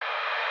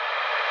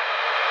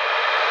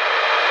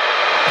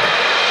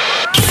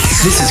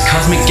This is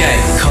Cosmic Gate.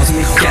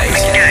 Cosmic Gate.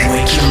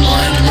 Wake Your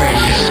Mind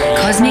Radio.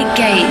 Cosmic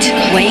Gate.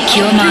 Wake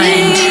Your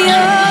Mind.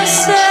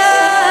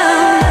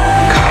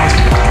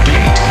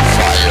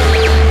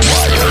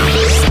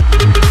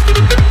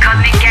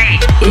 Cosmic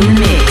Gate. In the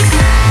mix.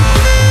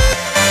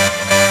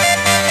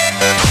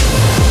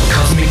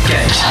 Cosmic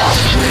Gate.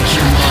 Wake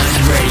Your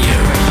Mind Radio.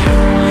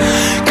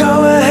 Go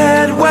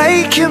ahead,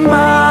 wake your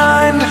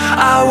mind.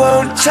 I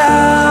won't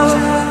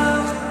tell.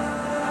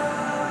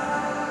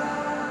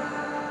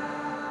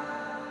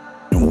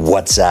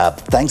 What's up?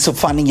 Thanks for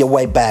finding your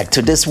way back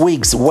to this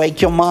week's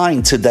Wake Your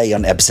Mind today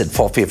on episode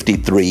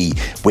 453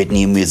 with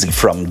new music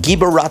from Guy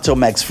Barato,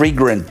 Max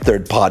Fregrant,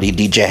 Third Party,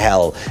 DJ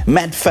Hell,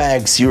 Matt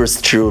Fags,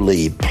 yours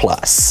truly,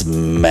 plus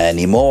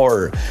many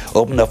more.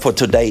 Opener for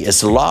today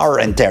is Lar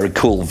and Derek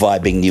Cool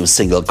vibing new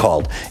single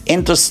called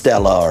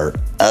Interstellar.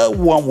 A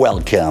warm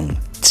welcome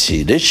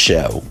to the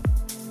show.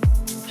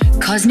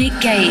 Cosmic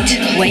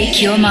Gate.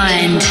 Wake Your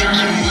Mind.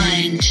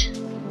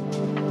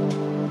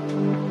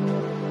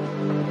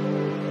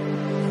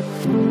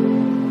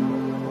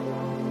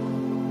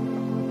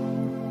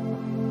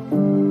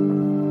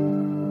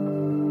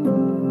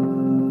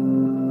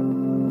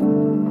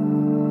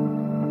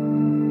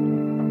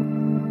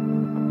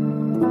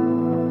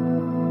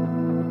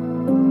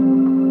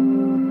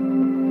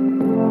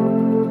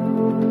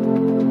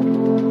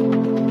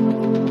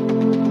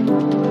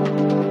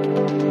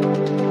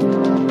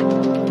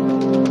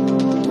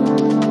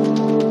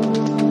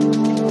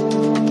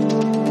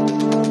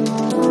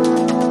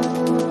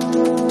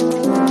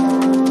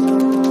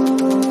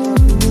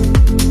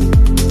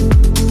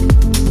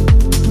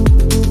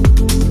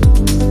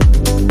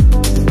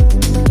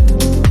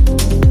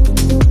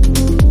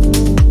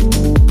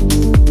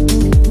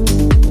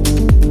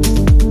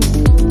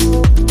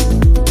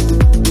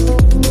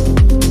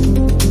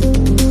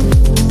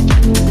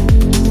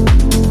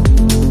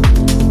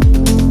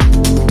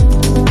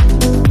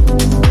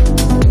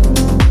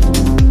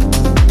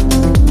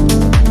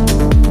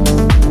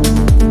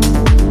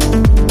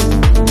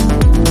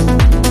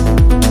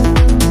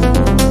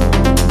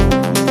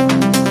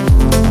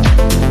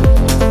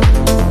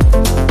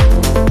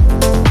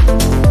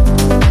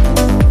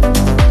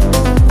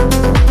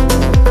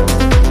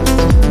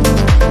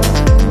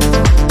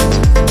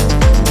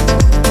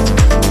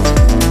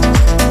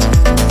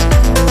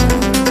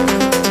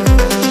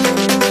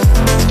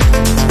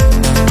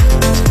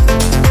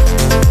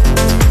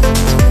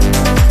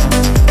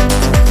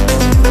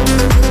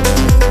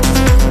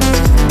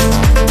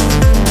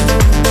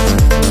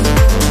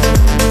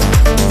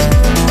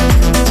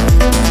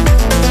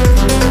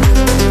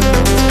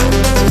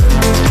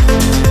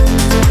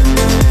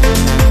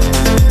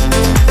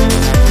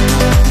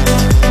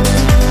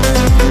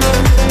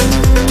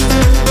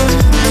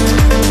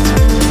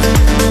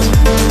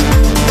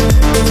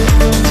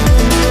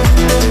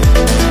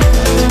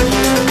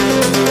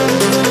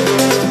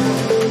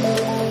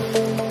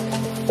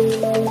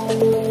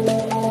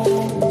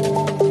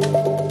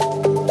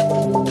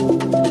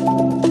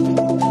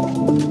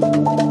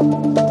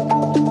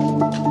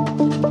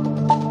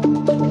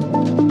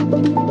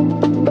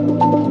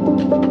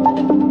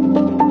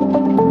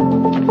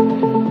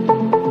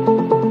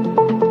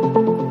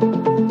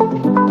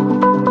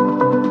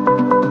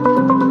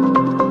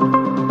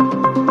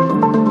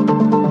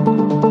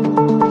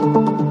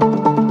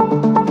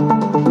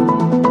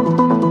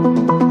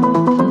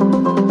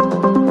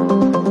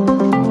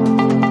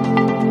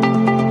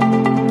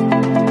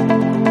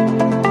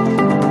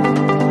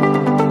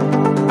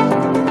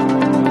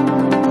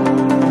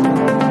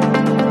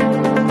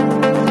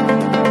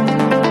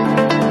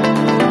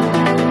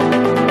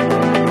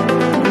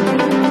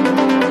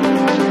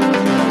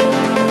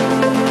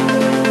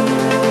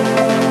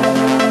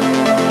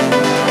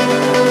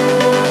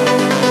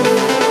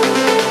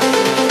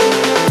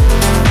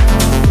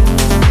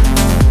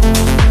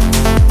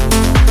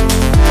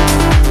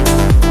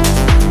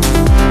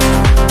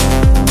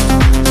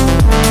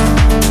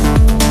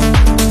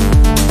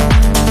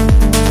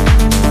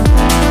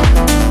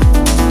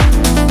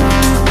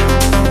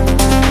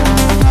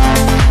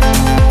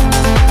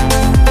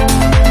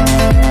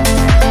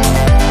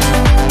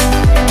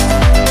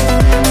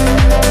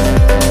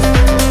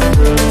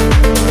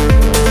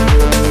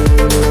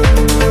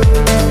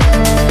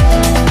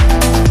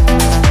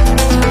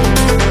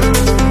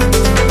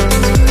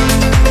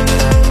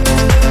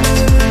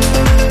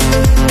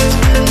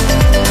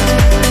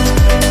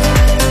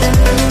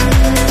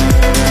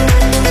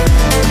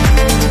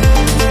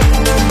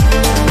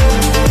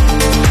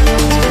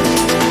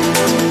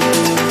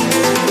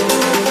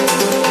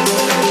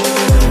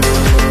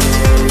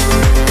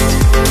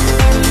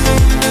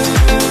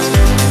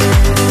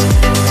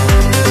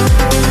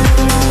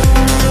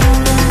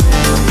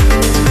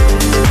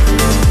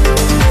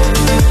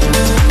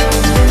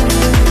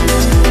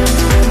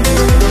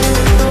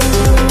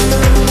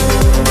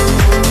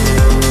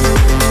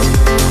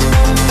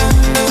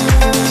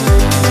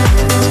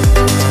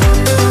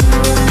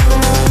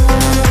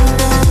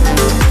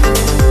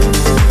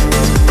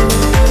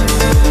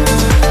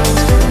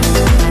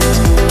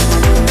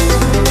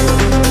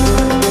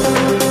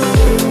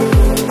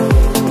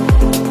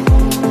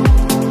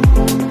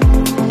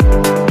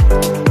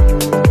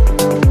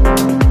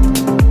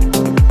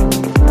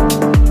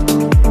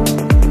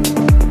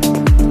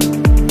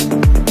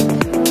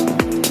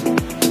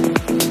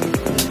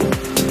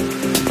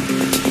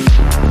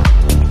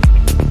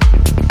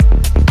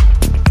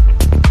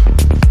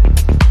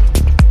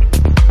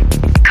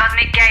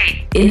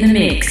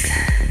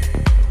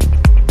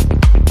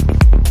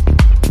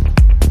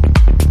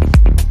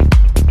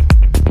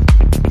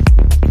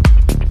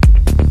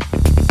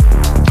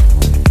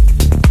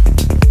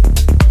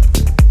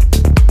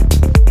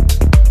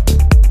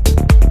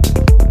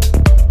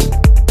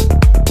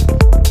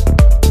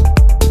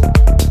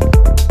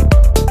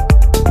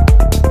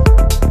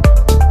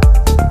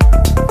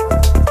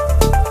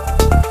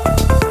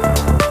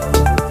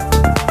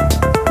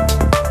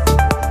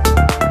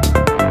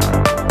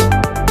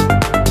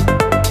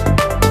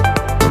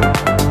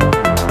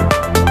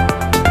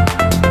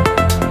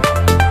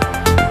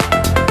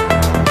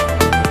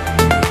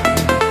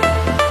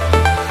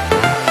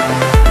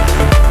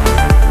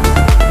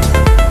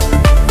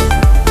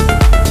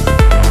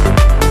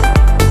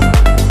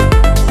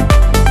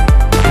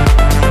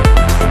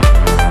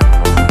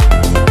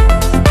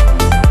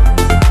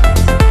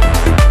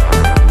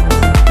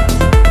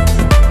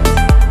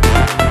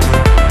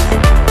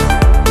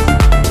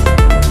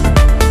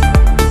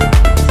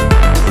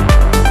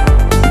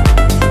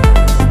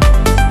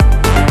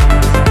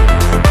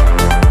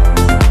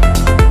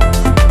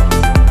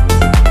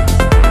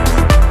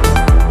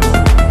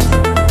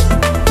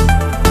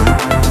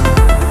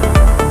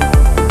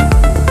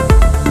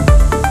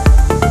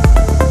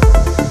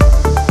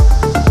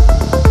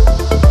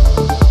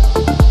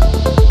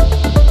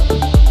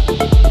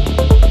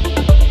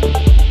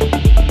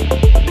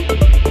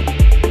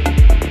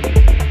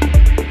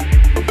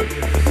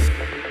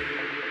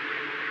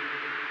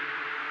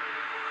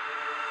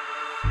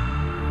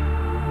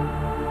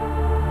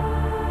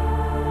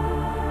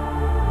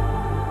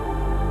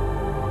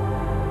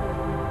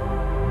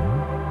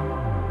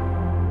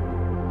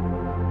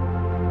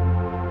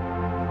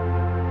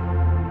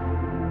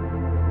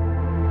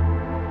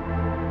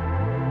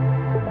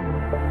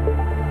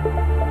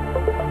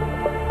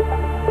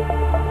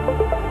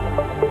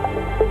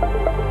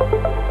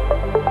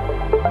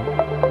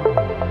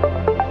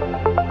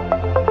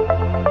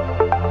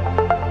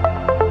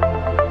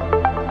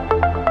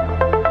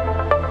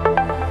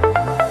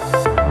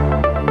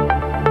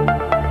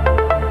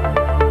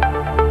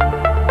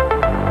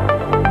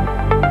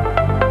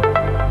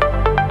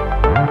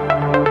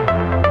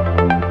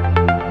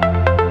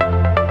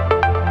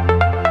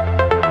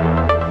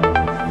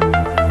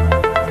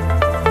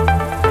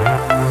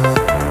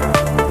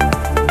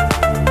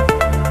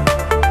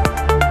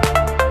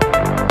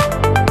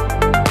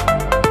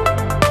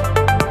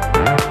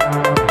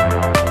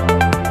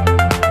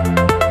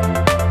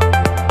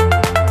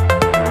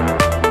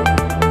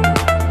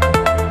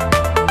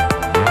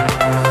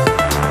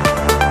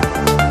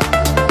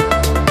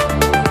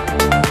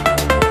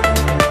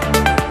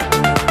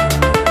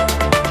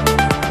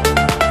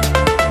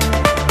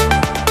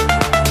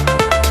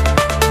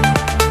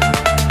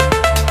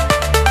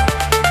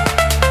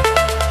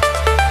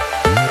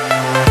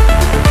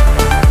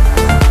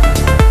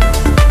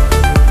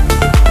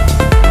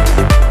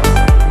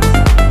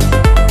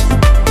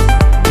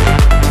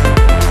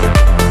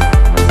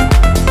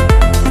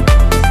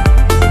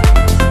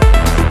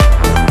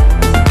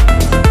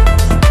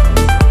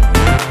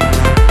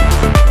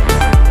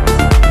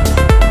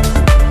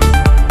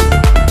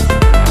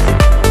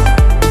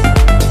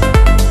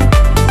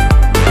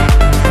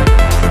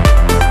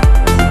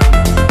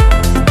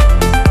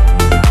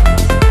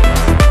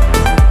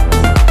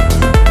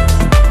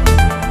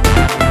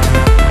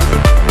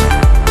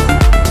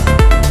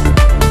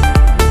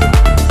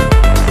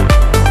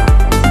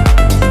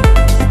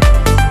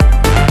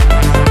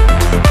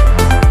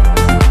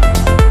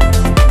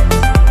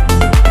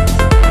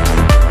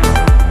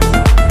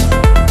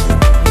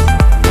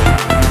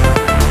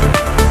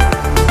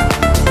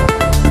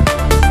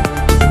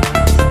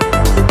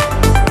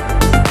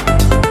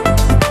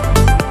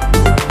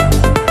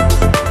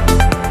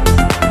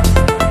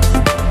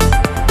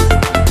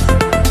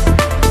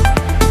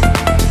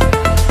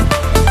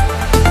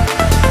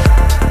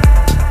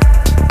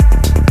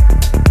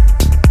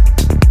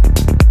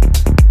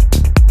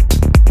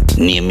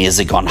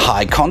 music on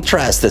high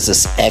contrast. This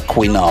is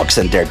Equinox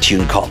and their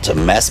tune called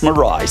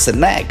Mesmerize.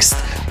 And next,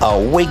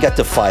 we got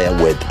to fire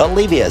with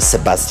Olivia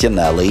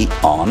Sebastianelli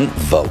on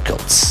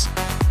vocals.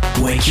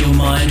 Wake Your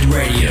Mind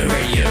Radio.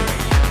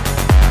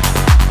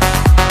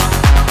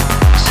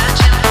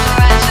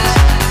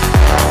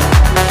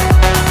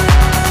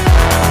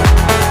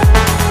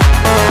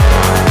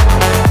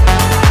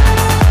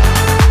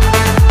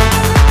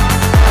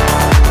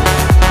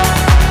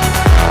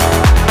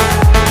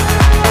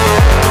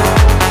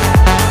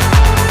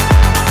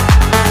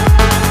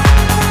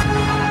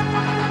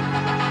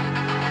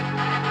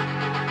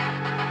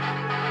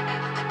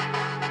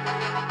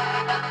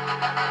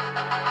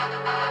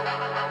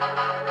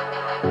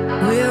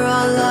 We're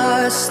all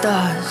lost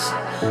stars,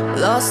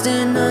 lost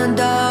in the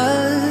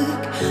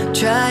dark,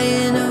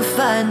 trying to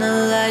find the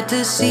light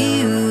to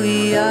see who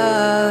we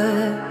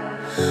are.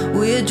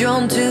 We're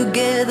drawn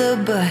together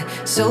but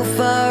so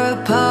far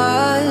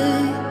apart,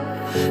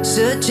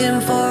 searching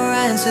for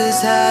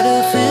answers how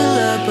to fill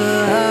up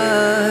a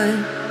heart.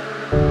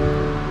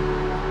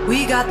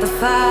 We got the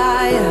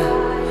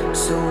fire,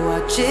 so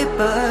watch it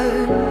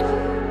burn,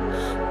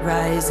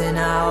 rising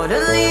out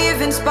and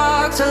leaving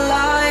sparks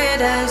alight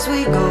as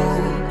we go.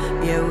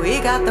 Yeah, we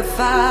got the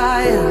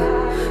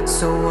fire,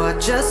 so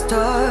watch us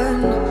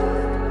turn.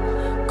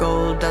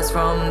 Gold dust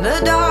from the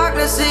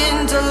darkness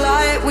into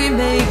light, we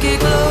make it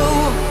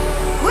glow.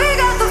 We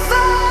got the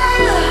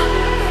fire,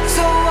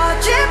 so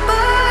watch it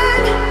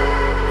burn,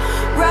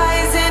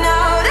 rising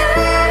out and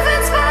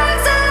leaving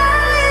sparks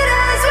alight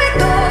as we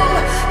go.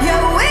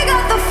 Yeah, we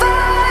got the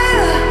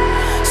fire,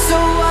 so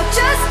watch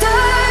us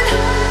turn.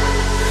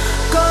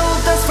 Gold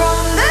dust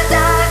from the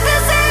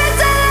darkness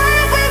into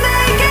light, we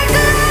make it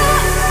glow.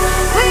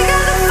 We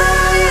got the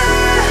fire,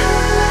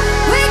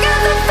 we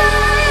got the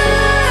fire.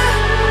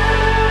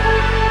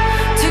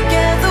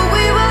 Together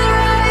we will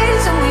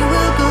rise and we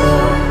will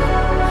glow.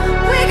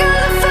 We got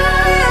the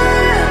fire,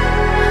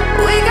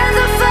 we got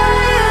the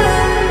fire.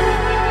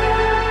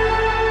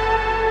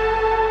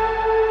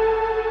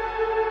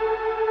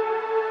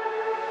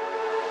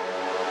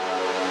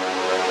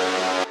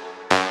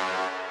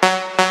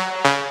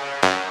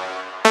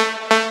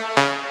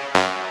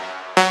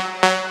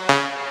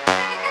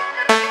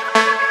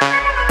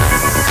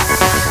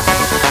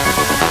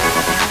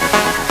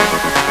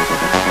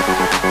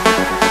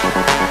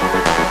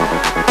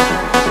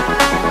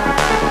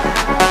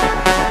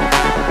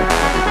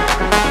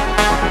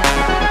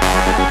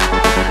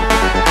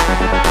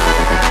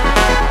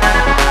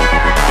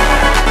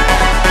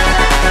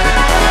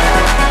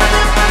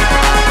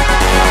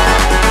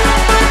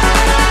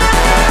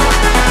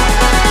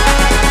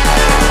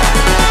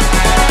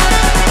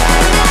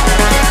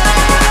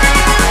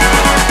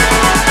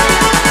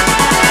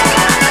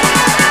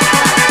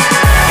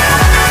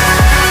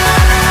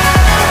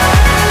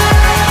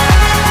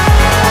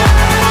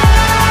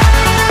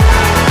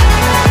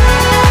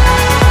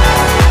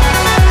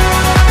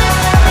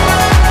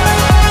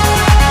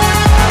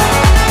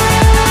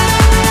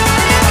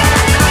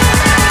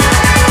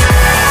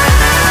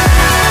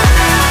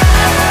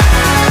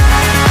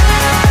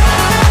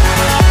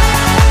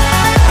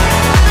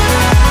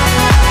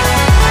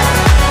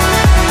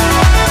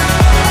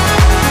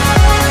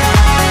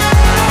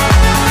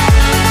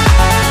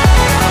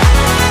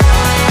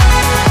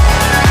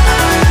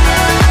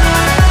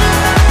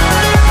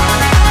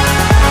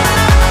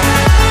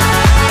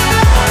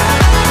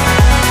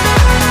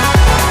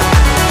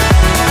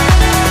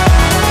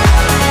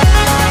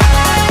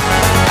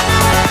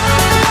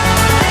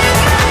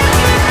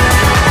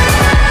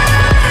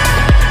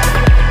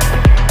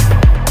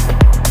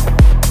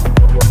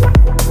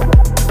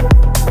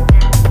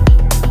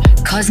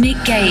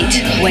 Cosmic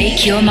Gate,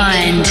 wake your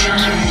mind.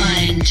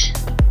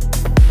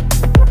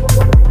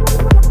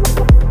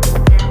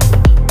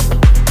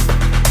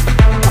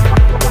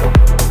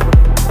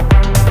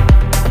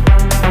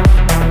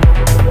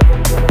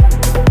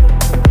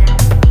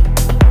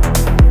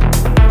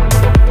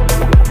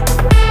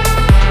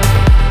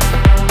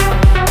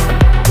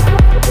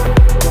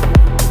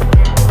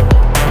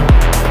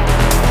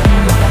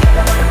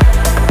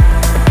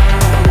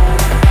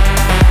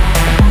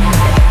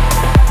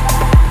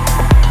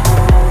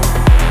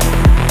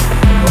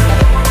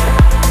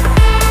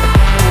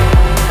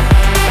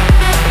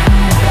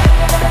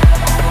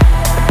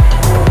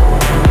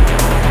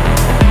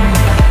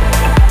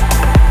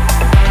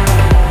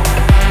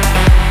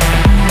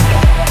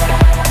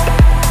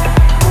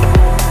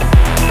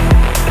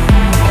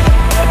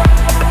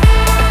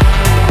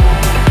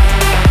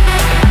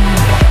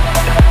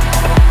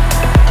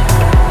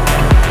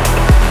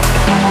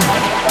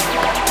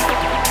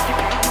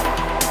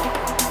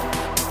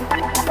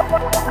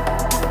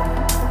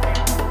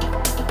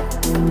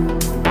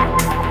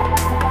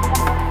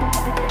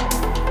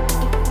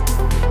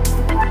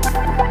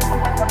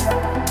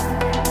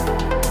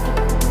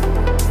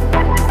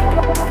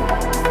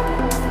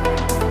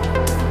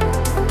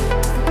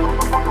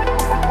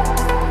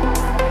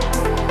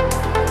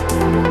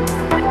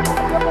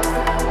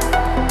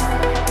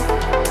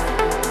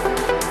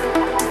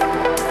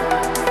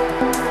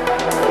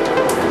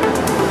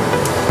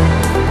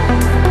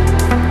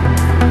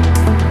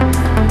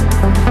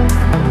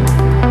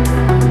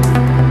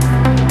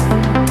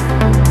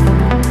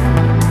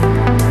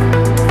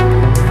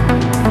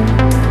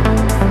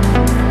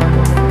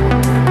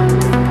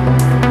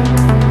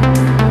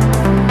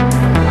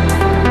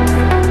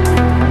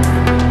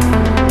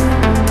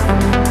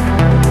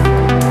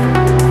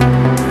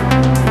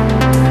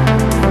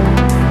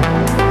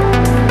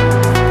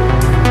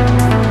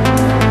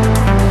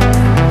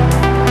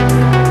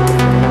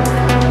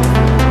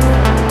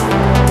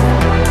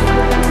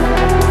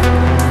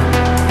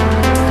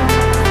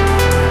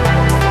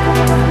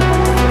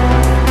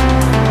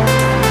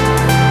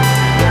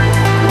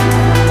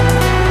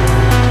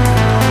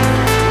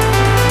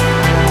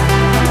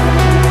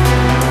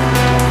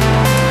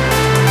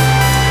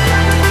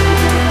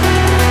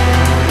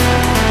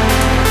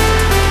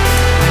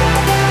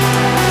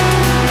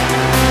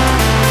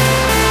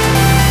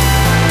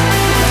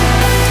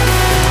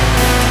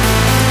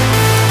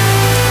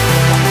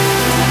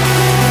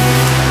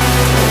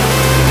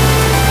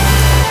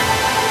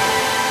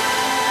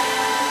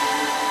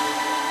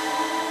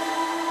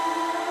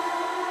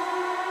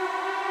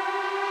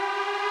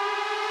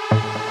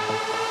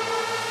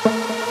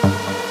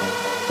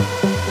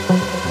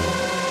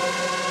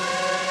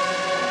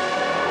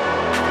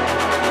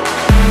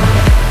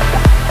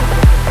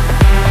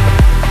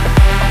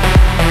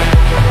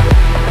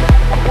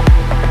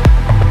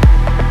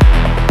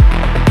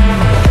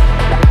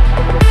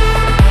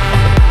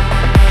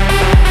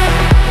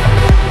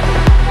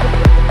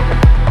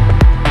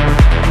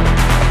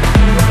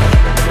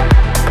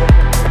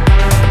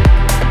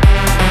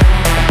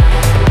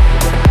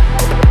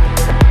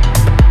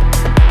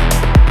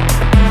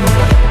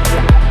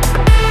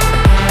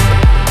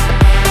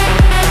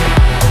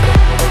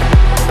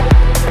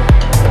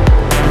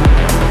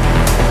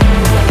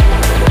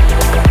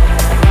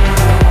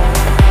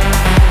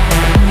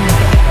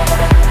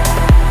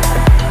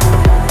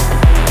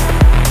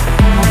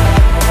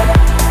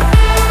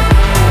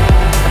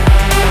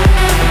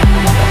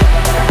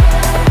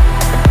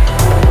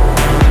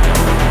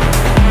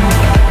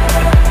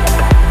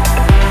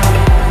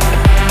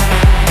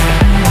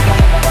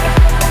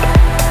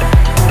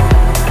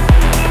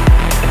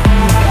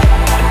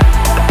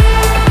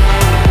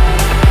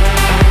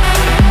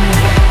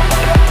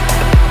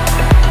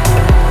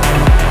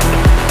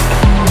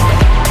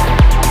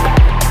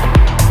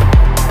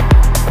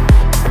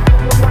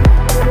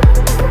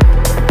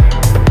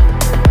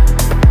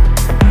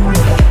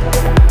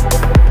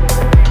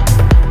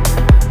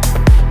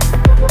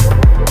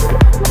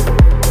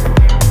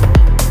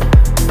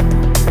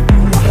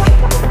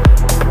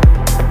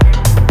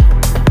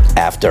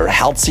 Repeater,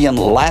 Halcyon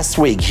last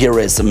week. Here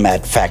is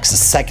Matt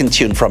Fax's second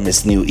tune from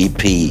his new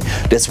EP.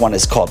 This one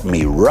is called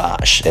Me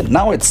Rush. And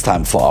now it's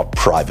time for our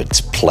private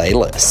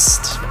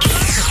playlist.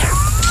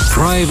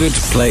 Private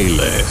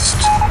playlist.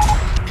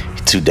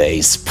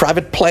 Today's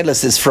private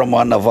playlist is from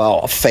one of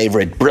our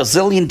favorite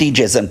Brazilian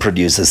DJs and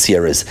producers.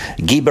 Here is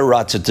Gui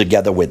Barato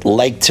together with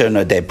Lake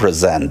Turner. They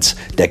present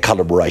their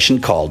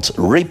collaboration called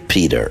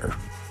Repeater.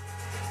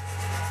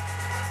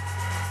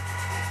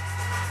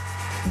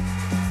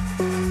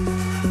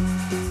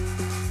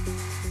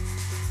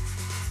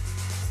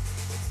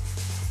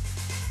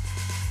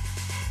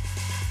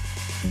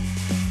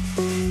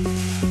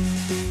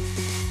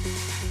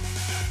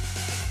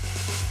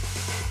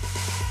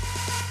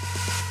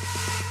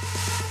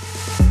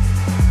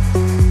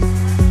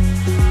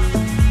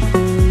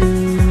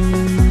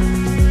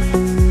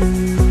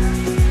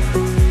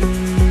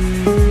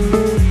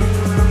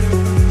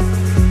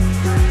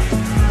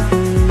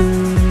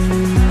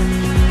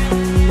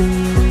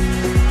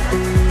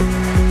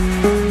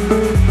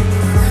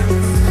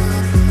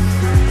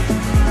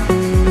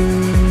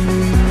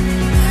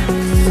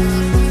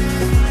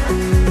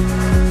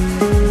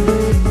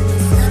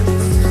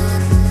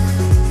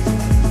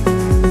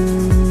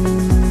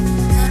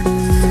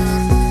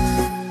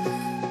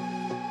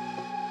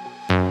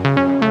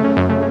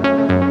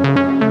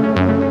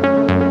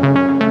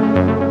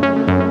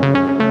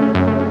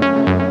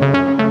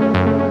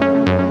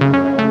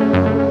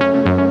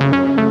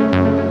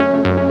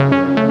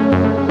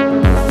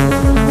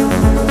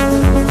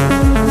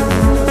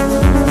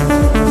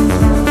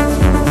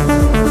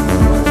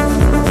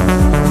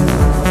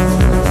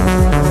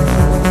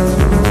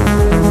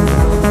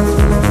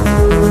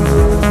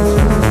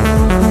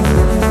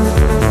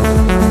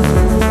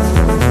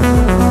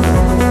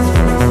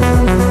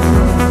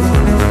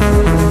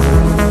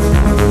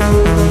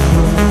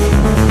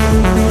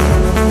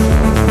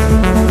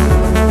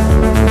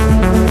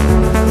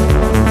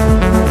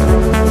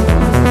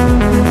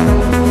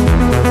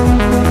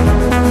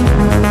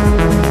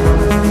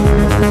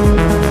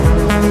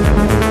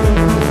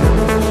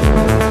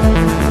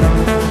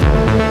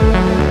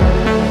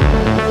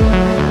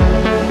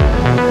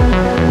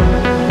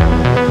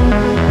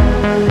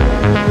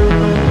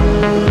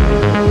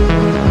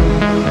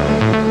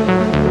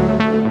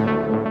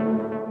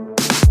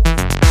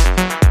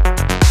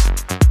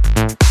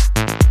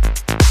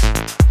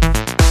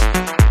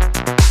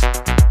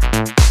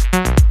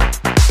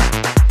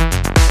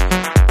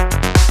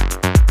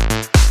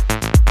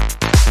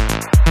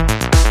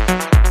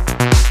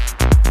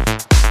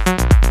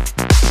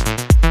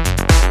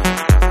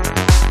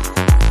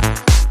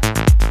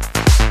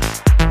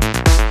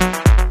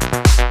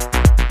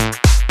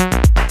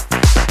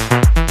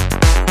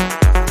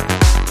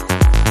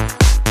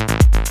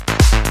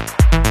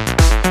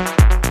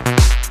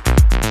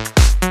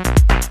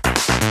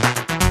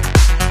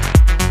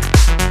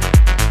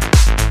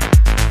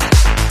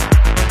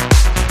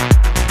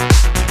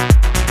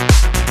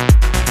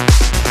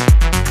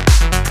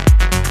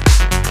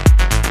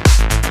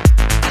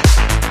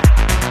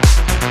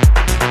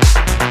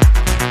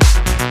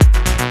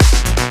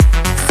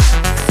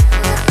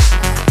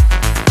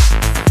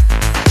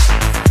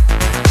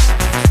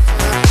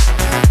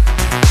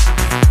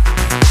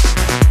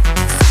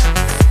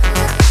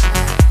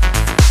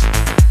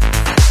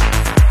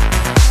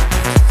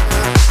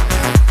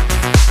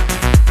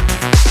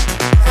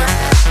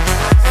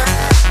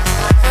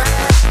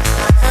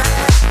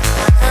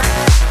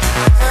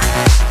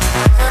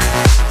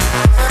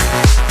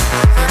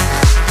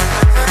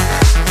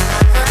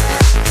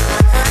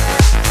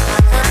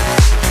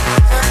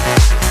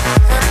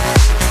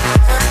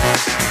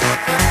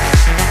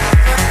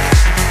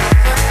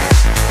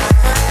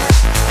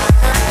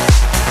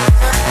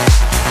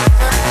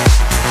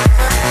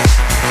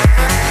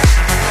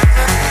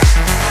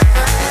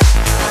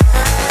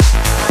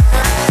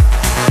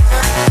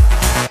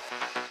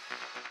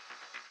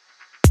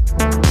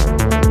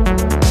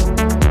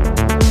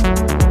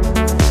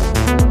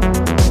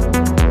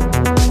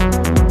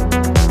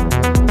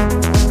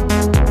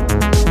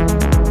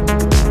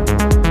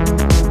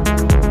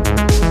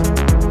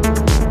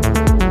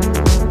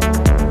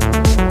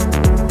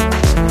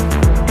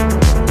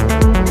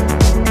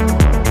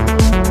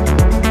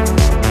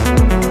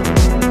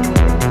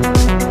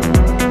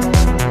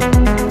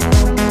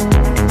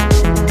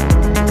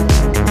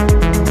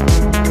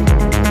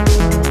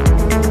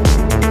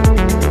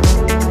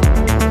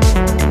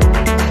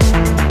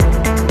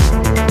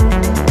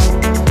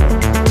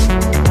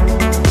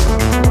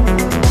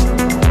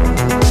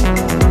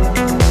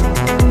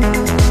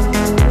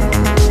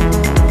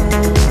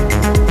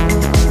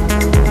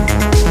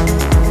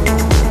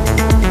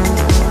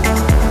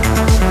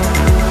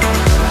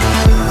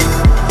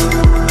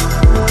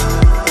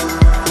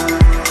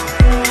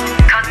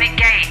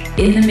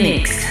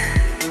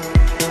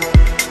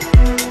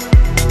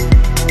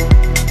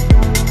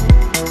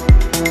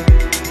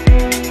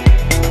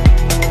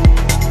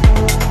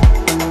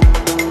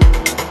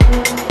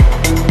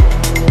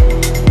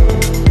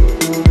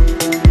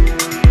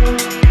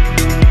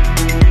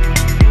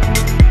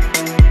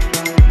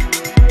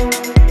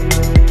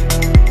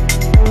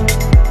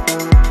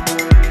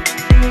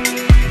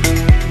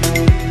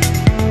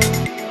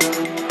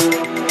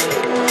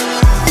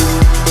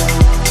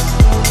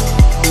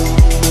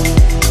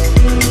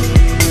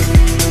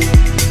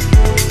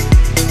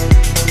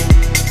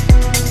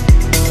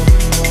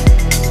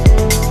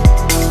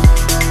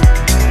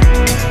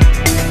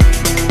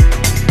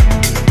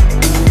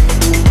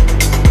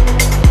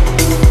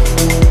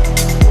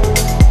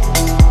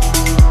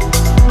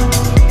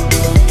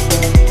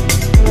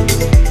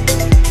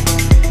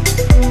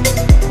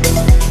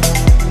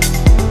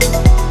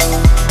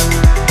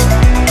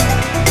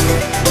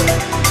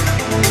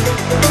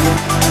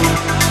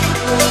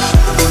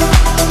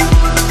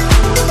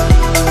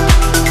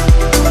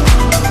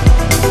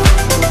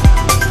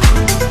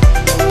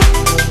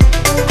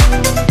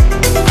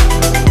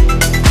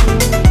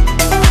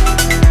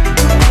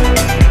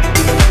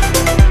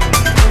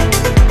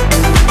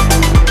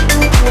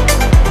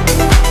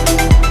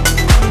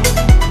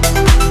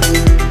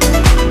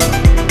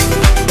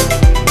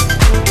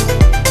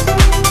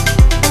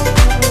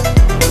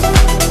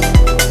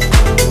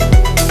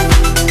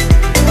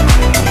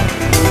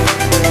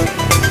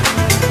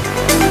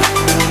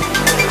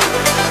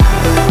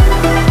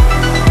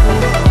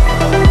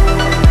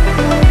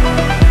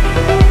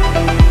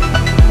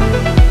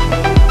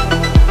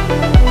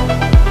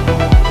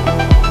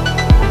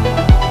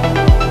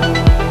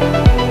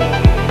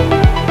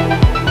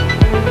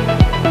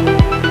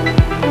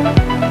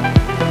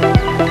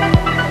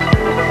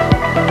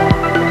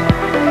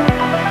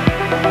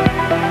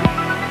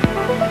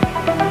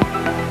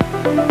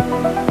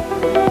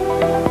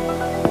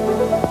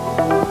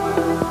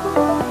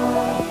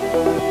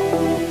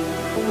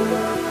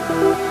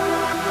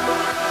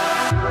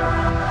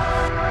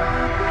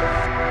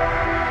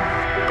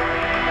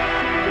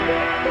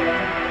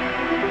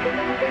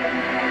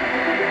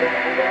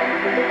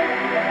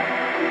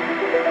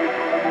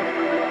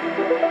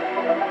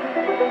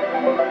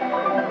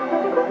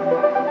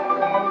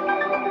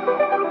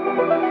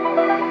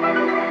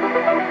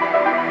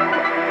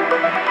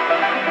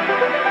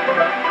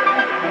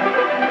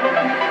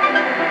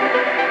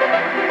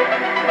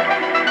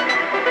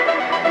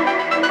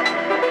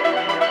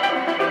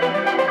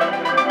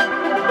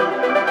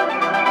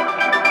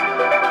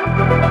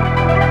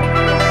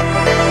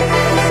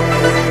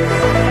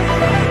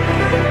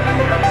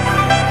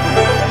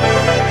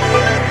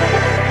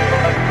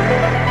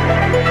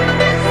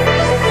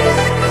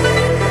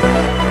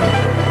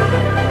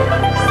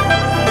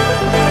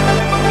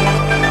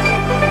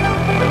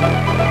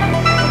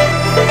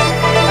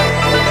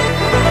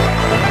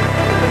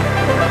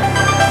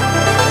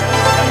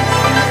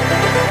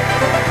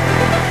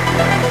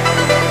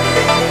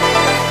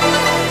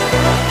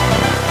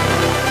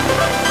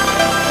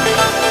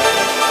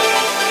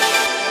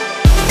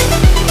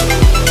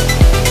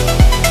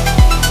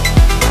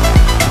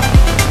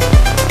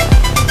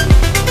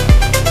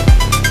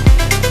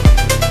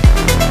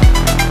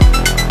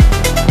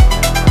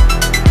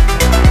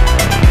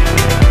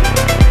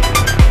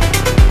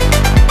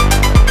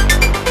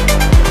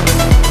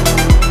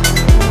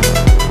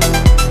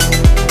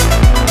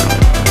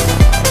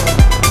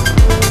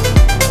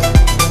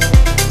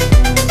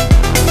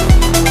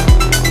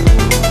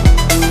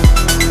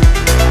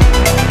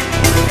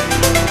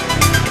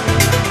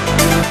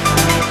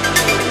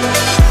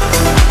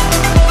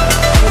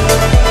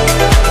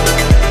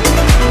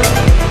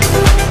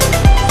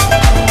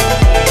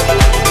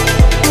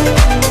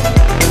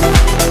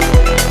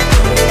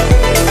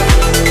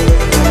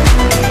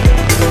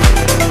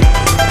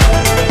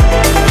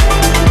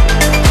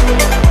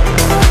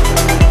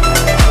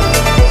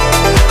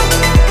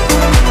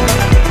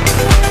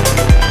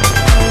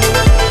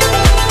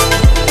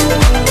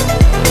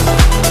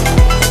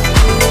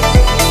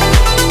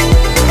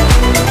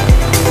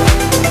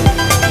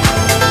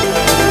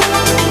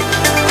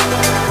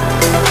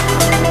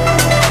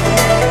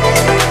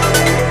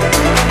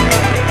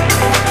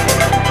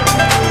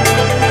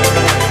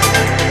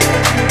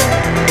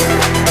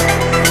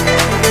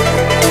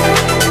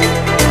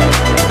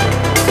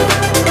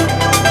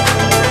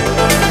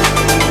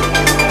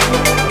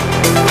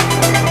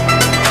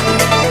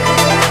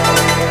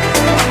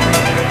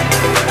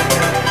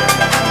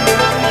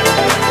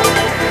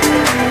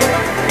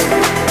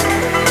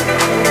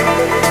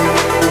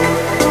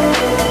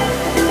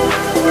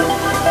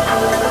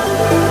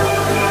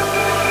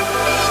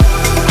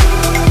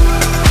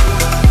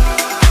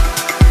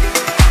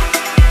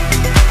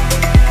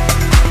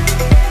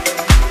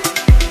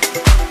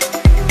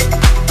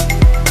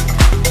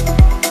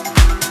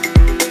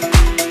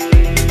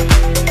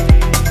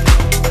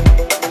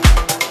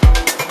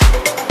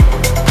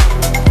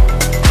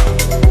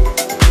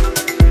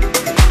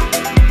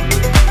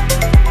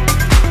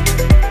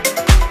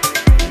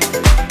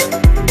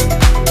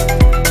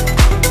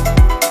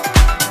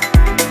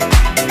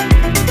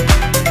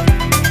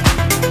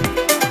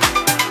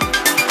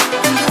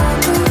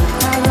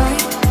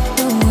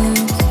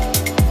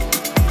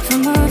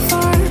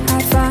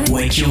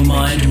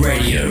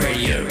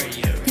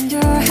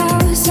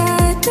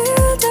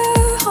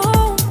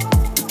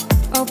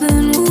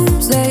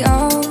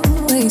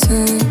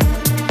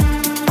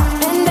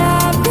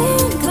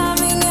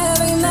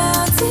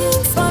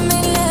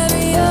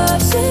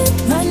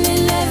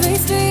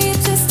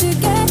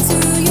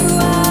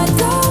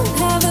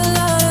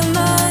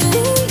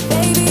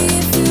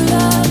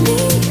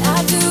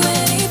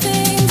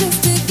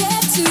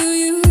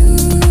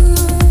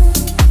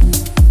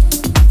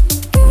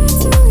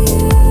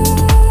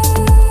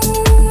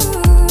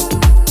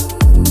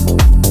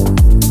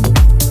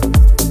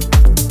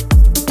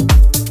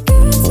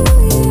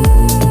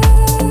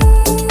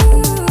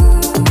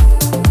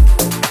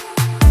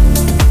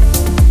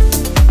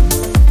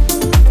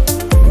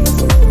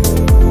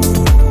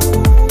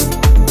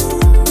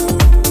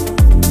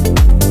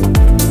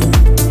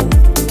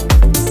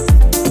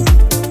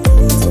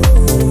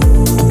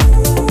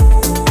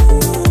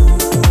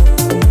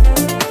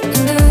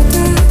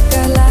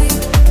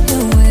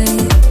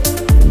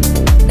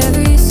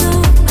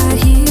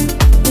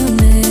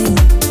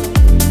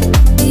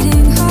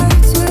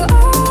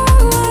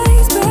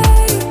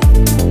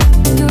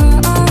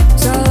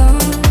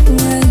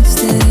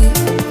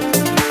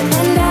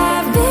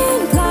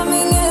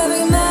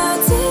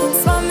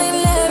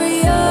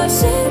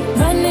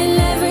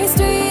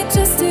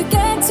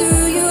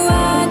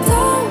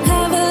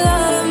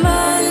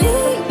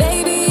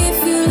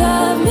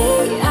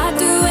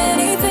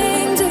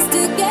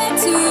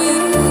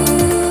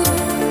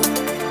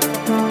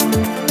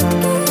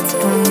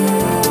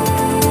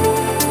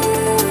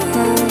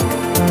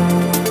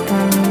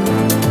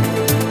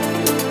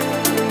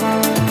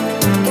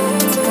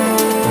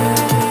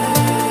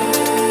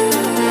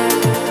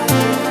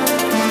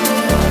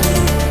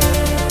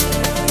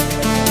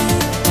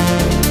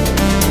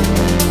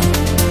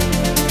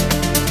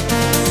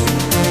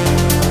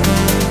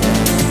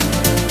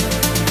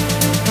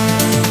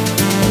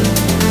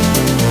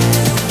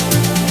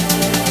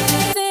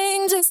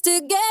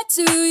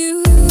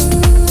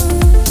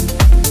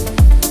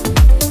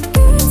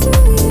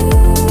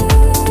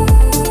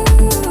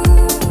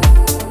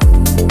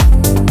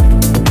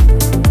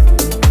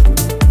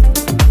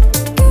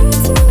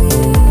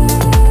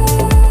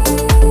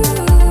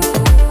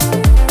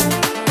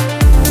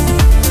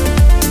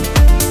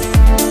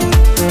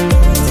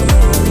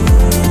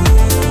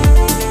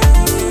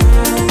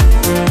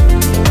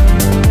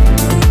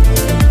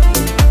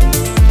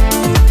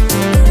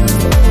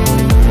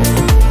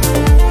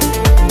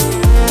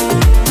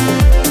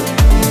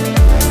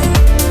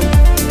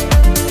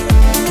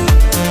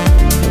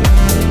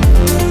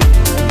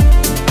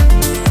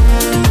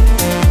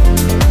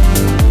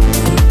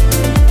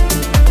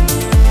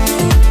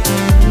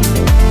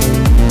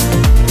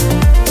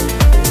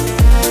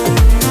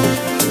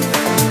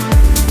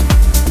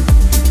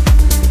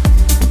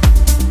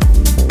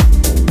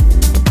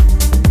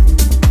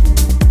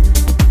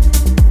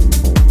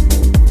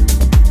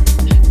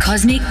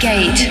 Cosmic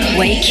Gate,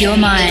 wake your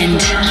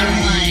mind.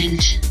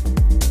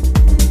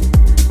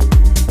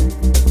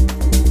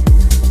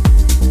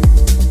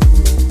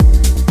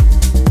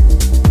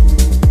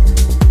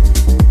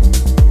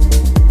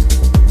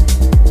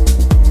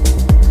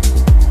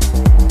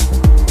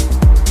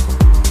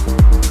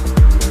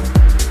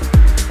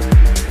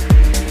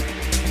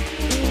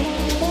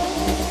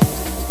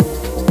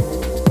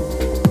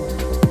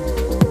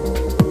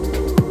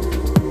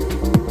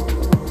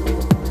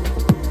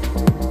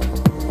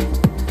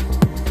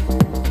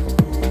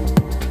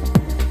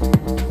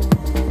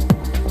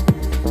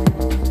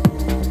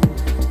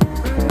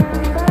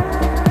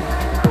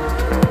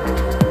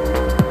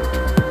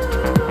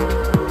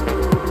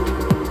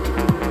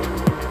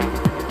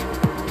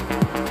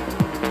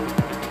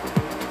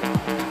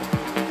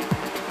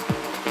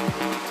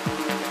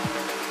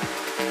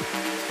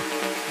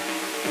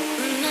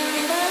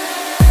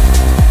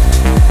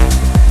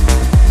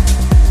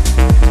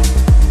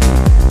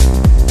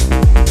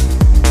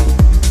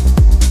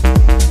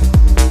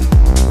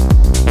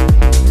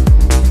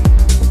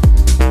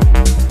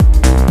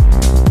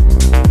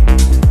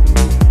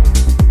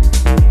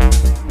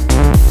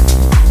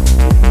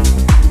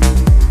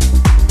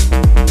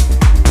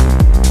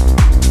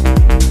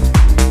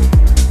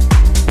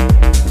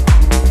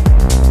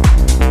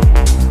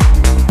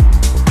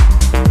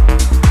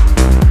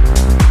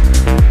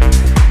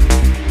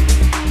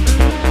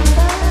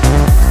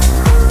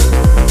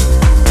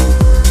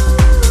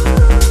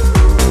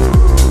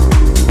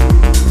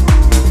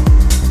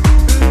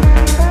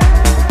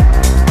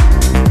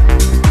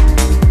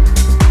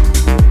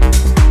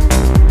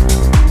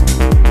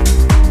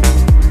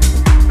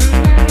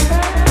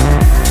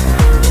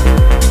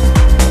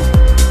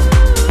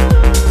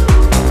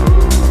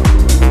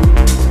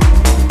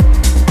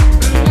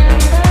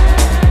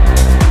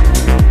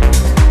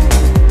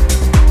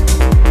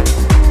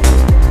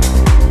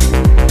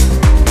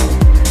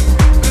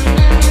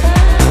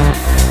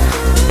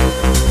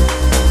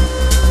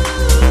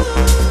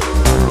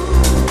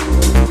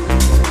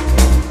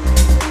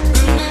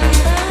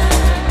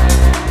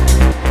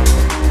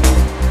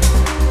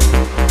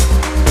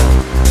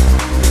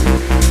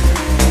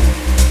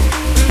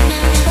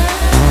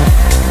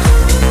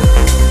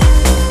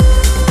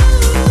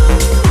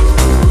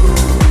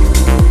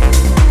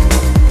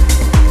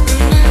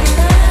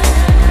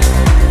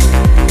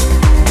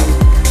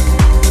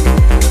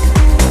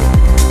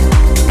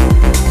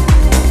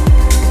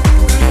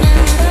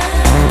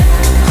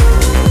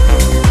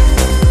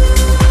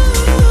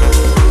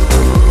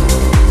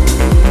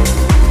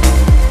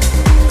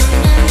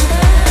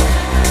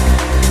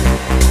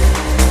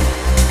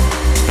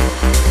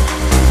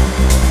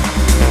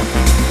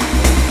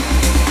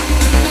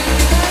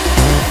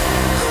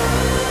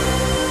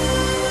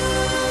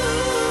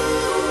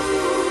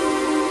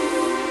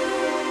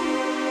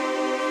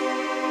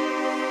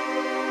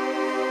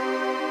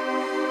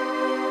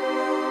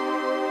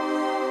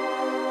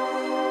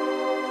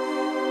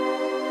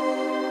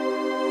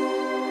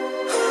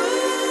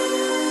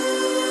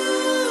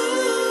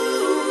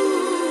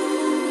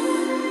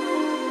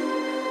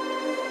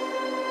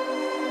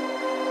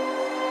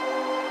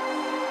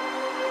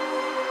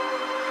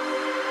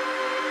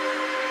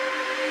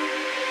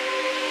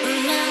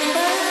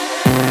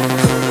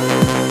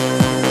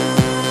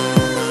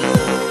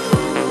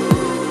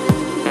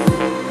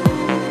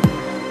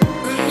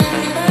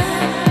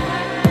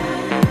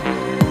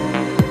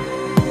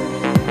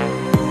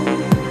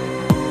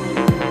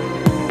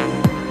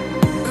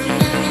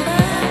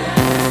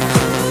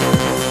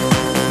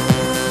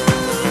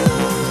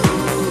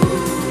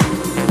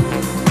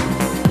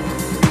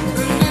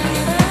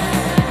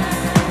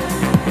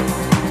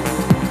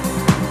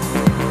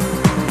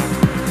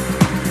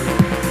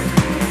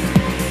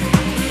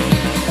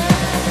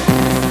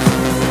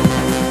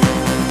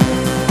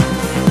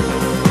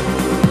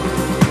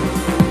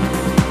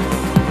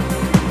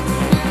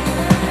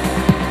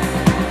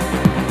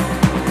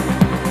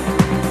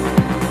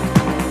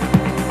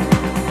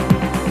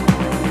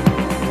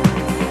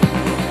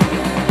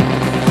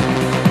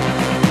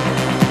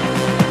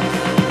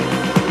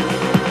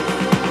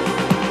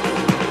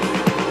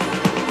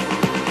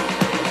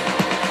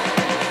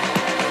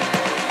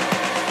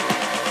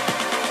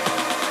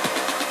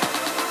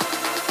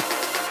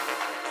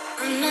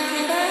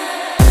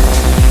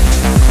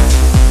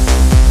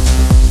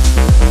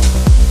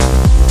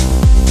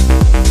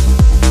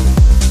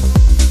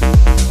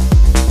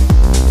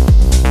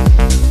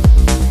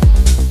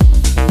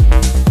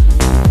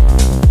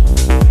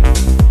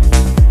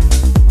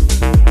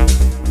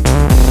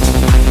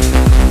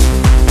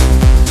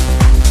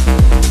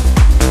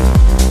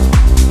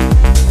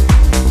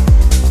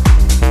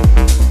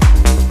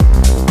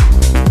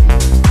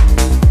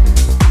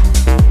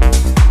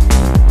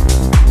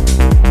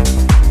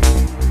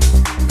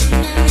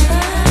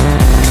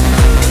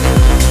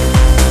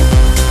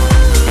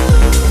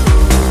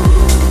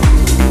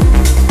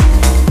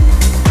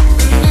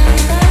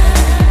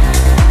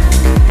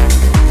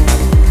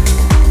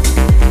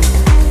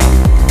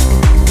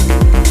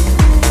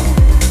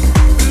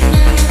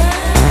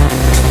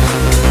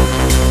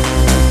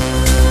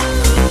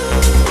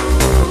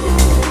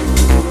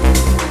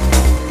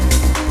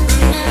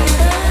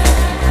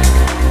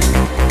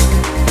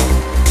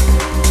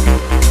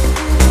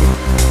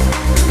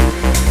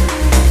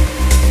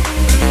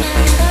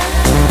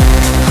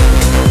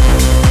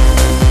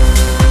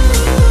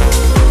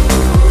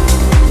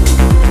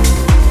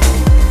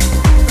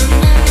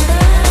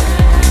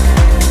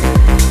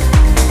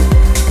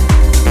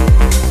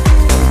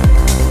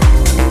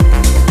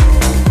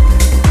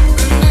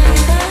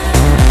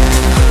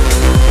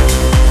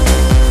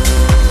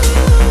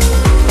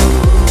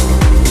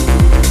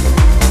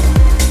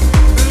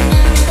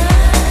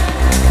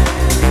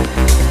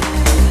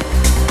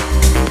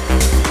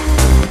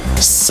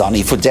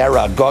 Sonny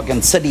Fodera,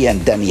 Gorgon City,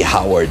 and Danny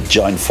Howard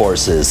joined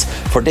forces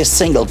for this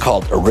single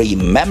called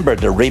Remember.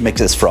 The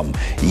remixes from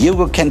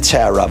Hugo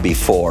Cantera.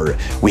 Before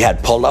we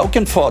had Paul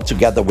Oakenfold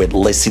together with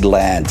Lissy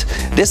Land.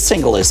 This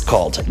single is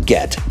called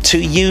Get To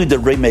You, the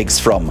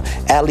remix from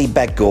Ali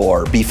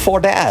Beckgore.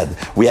 Before that,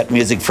 we had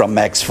music from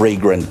Max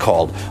Freegrant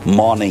called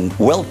Morning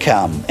Will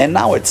Come. And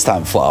now it's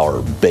time for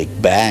our Big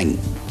Bang.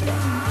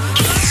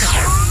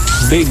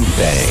 Big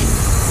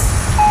Bang.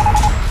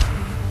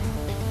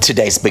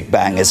 Today's Big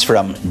Bang is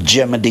from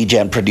German DJ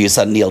and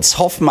producer Niels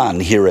Hoffmann.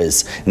 Here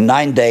is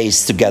 9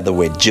 Days together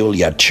with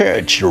Julia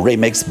Church,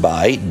 remixed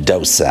by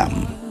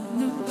Dosam.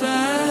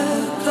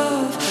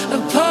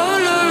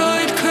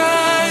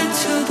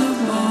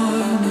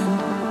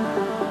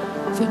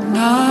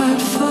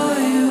 Not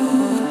for you.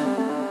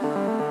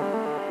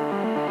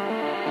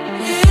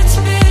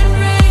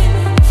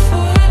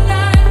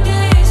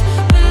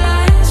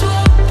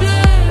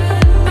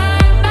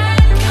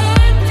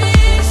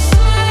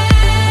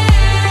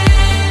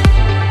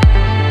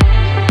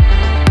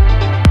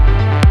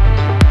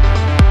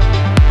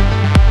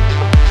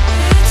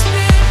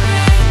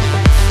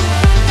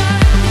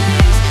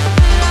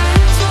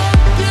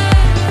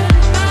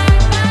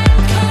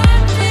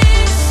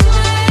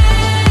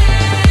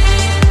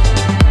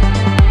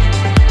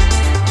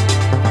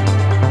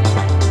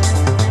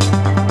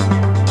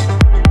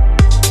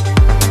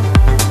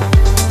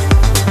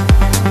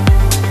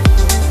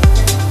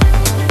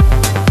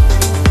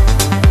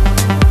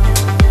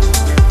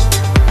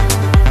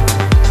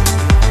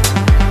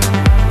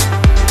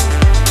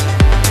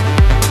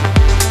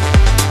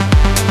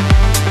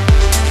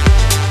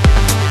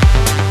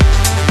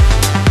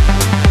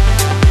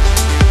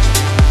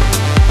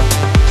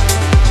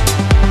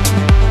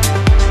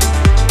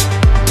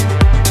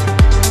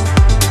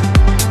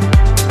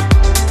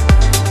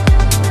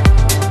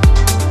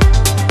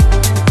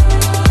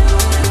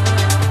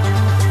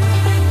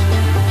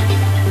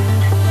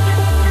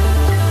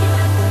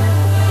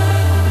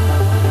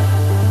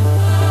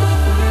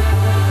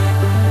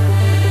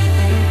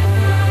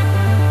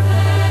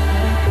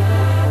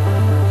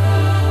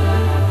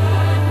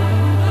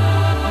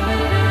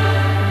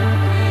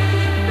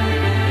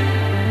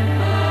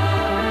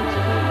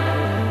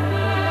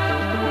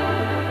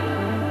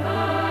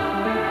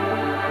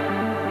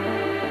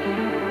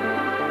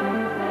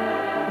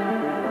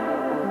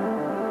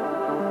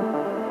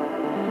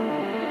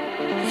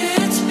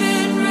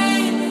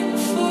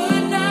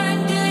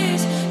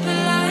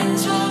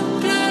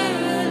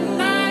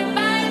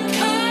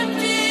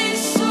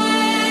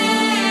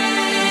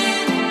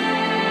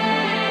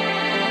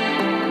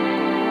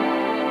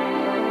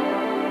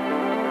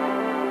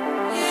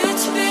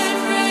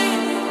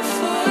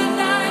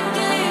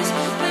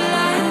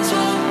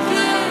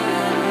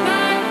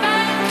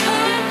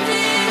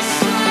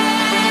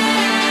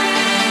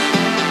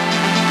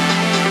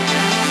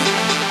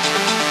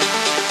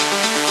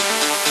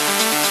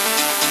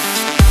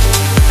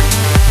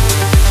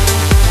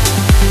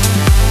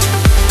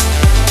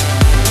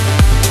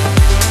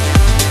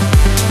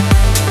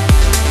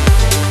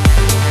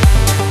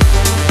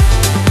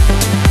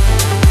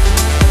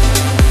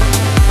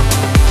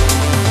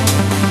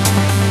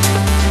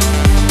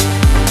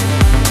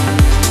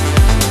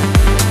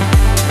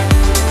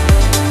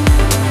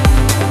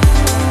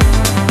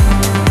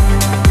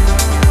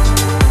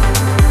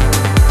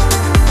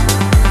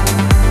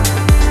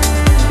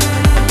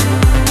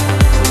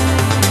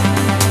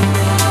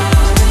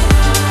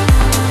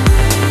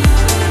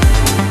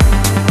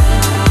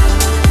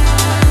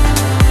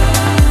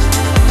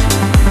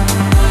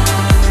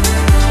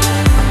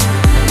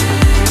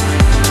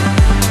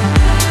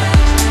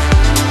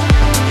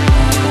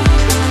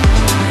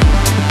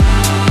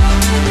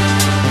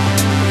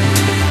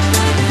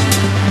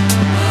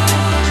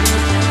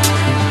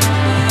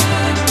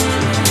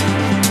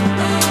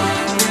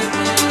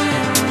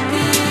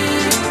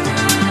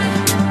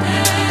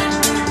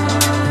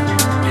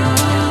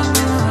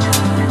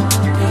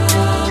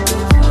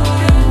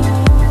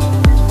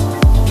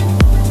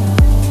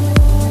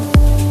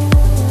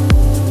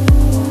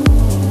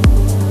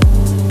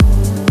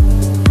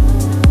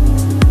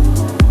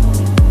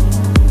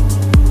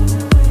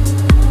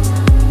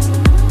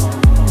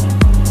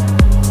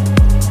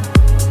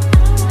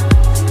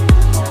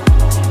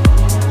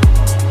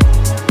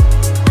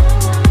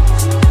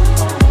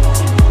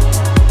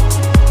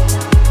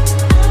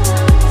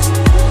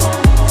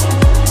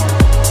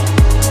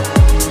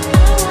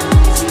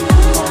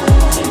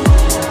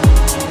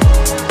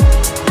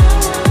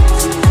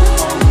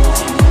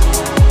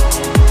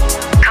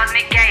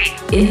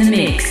 in the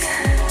mix.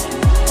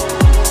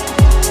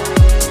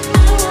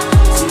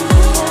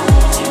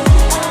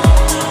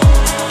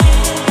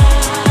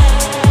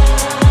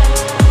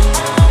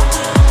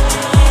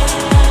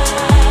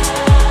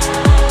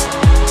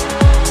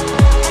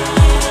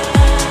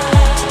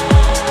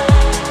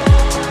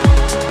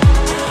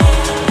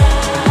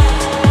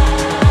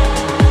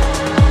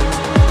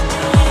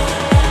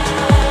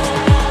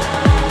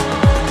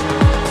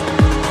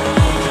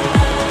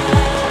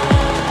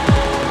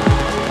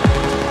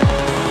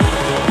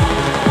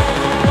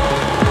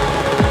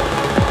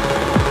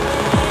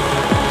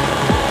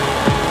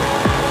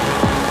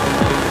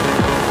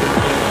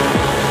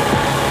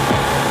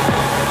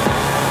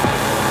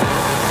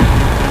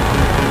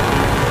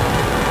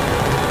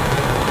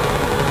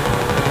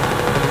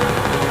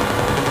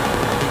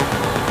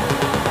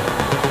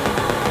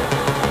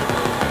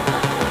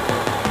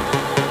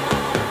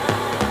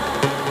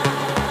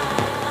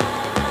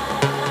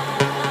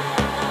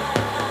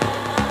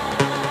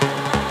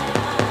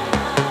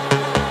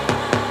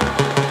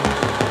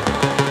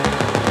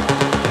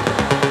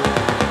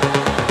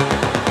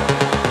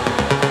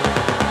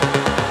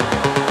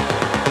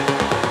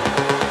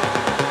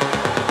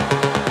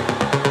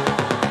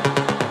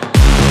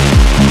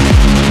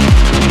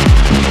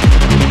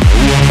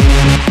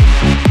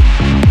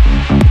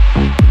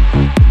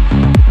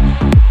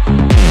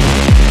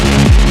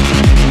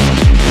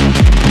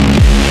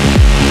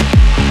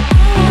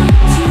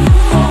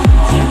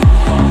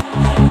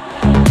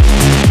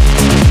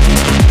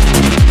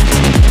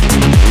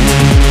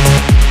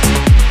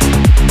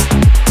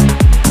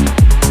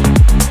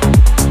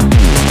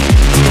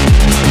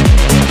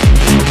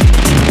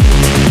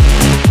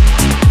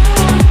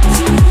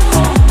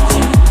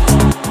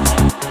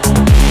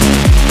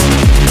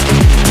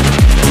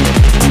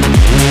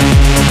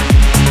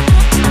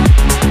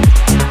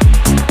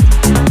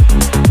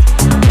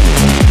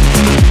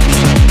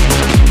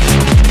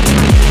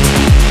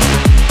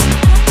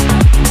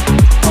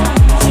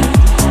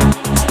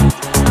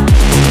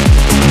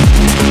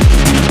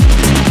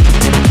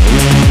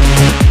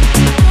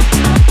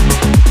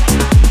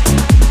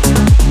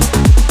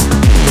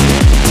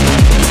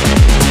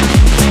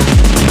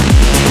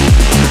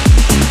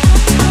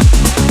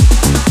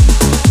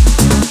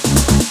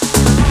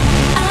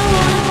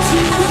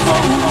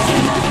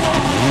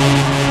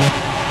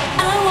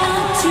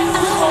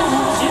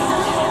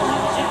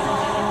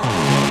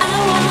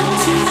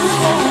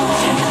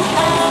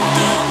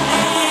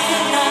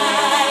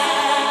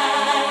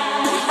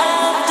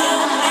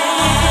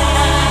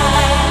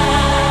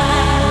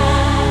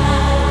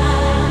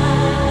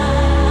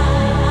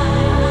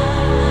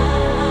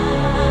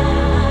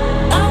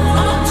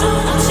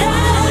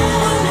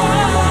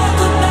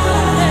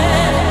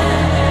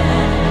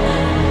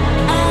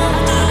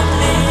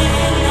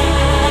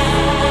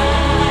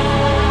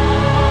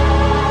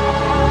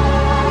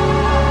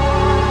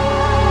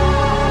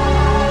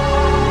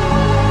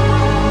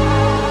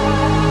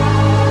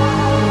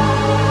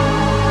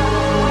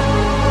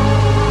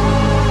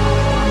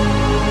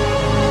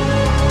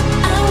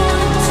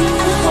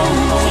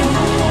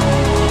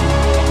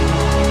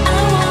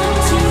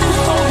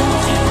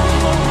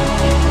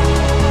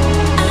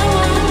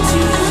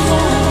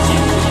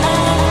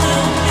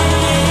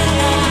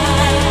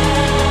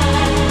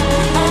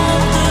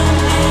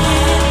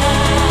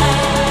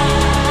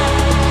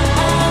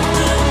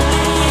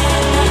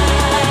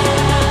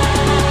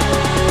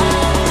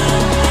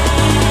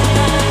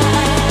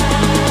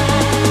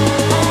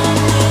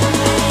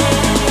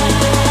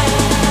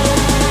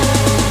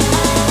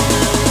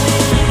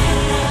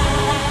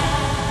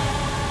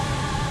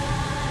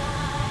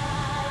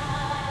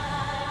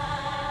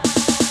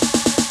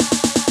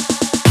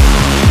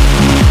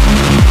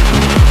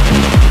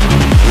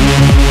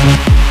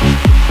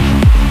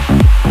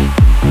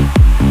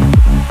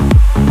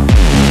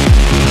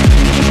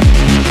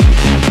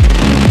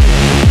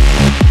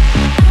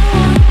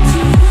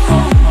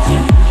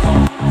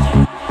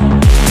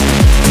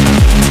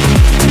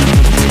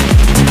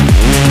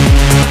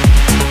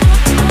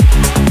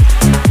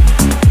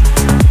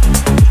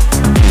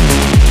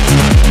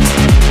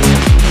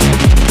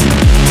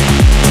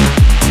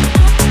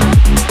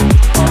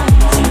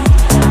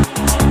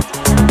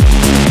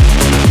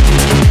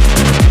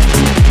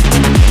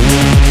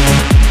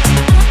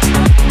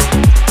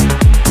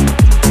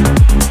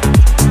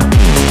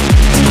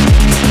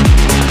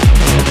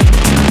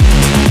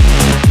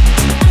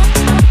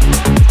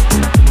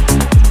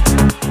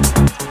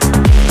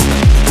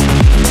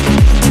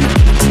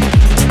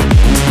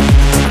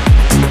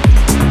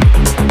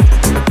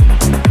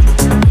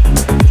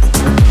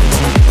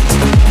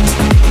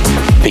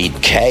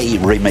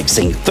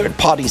 remixing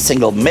third-party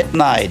single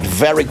Midnight.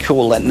 Very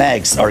cool. And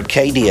next,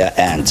 Arcadia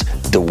and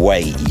The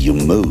Way You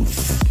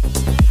Move.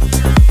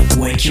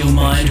 Wake Your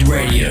Mind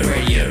Radio.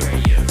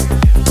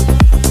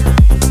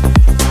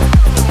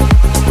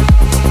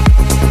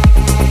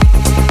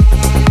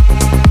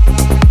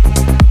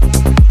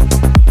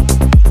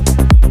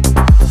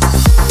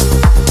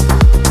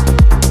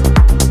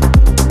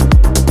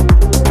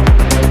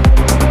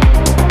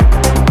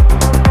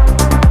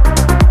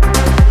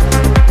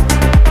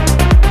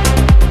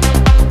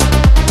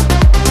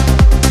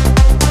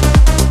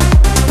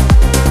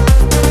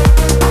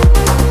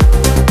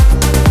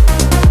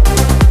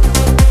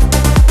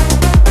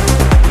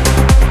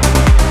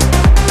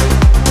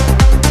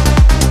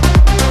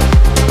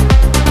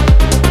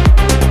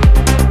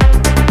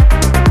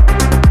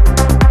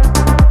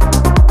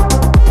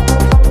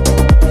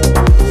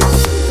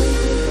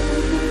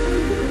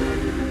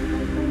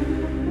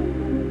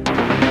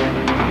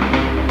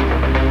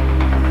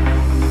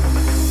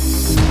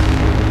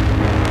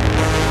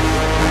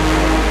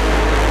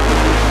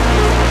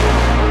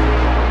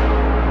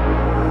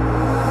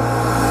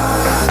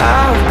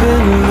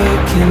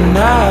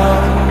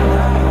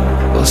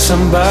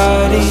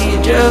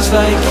 Somebody just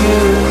like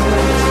you,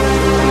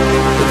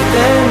 but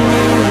then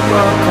you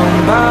walk on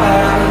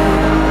by,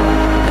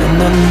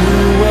 and I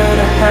knew what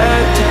I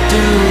had to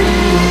do.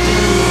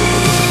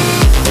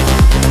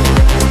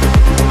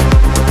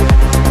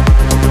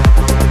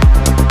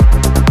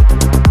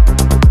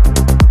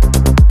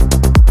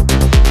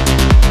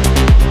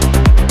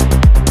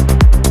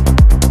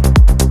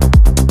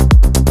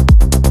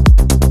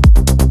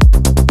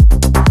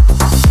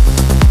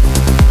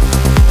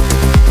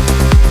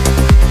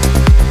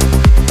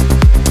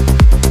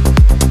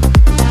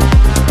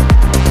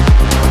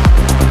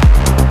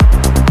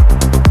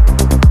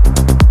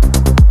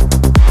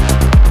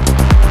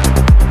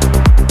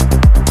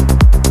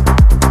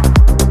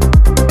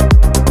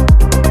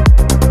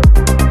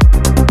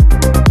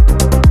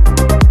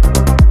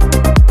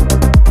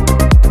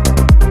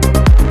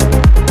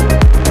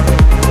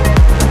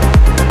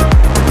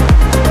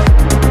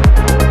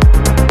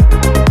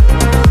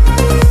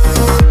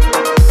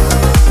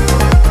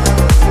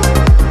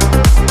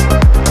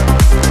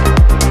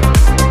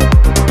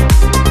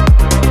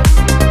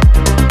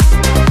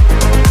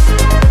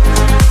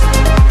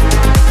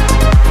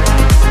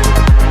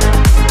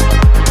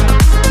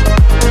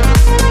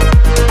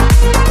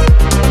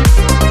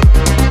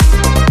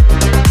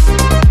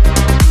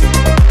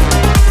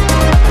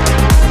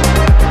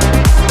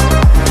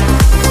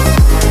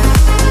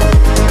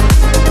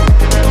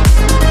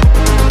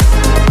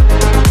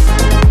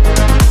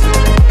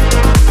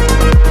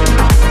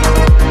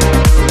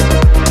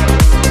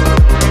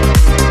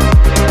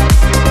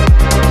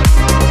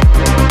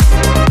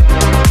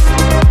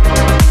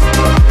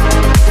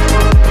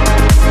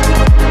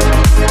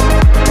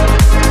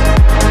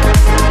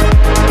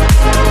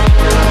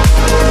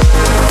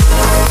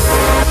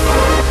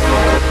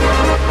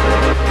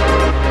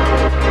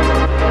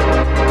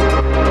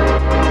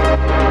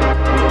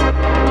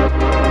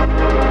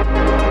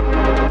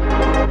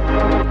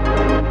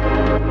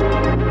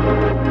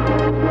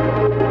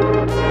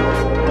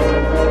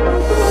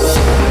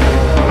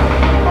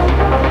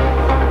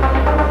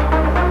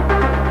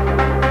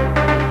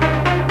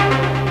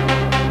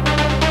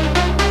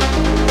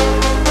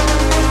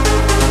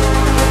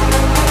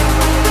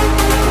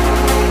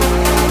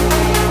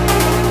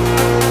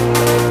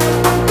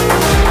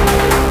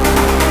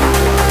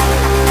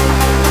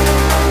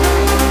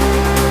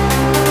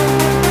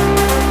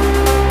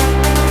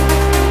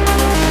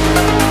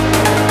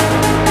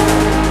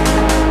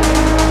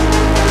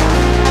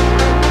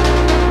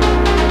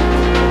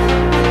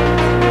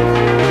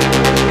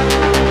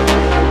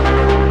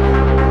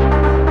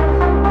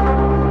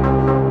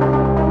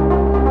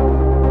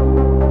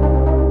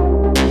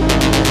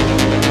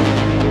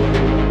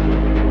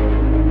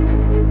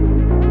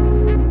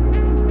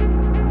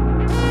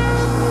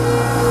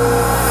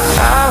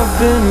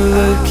 Been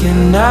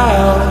looking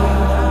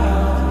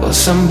out for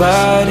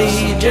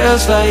somebody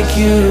just like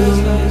you,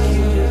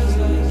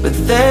 but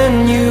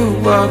then you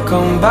walk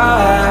on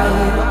by,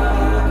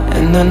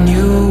 and I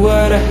knew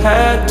what I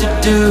had to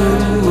do.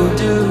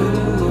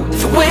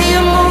 The way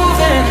you're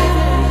moving,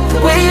 the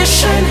way you're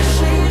shining,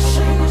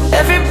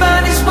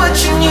 everybody's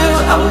watching you.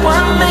 I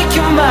wanna make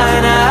you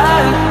mine.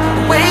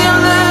 The way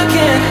you're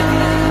looking,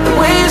 the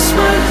way you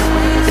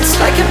smile, it's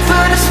like you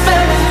put a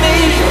spell on me.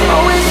 You're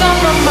always on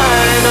my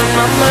mind, on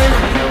my mind.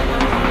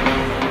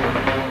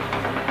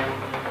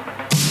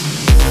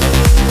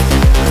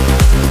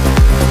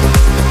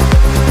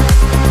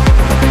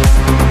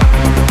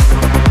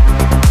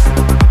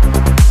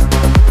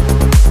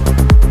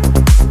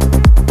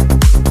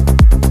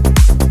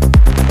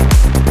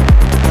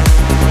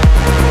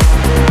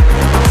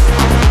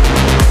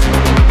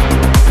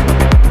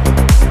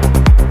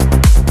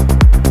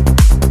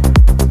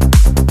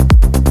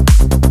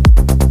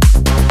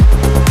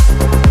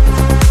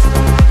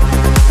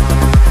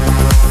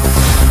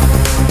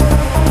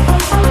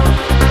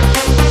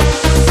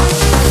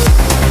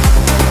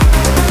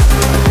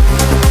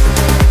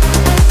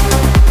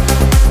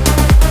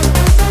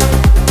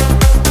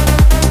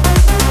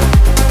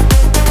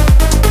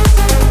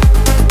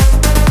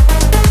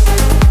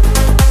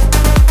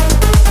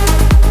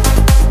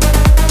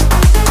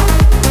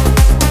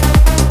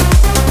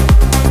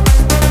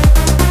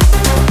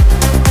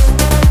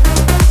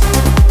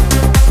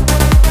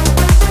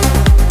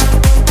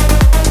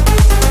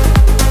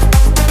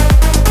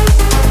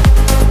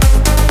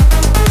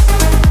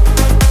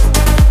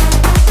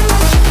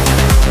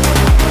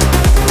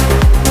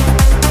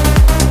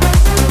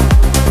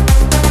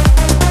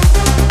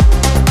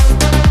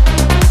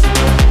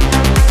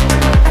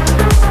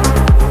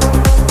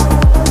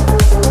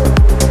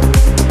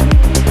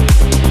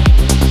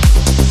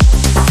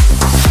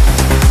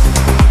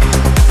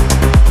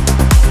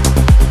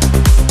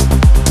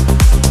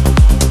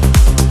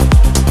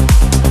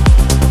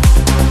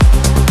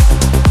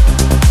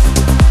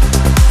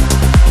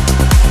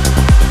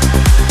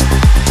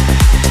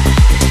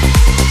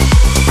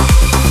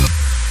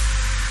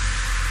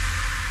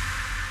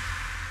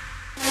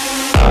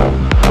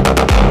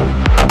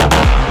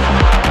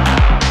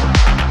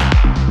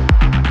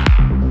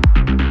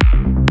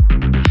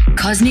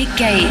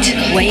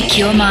 Gate, wake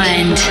your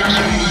mind.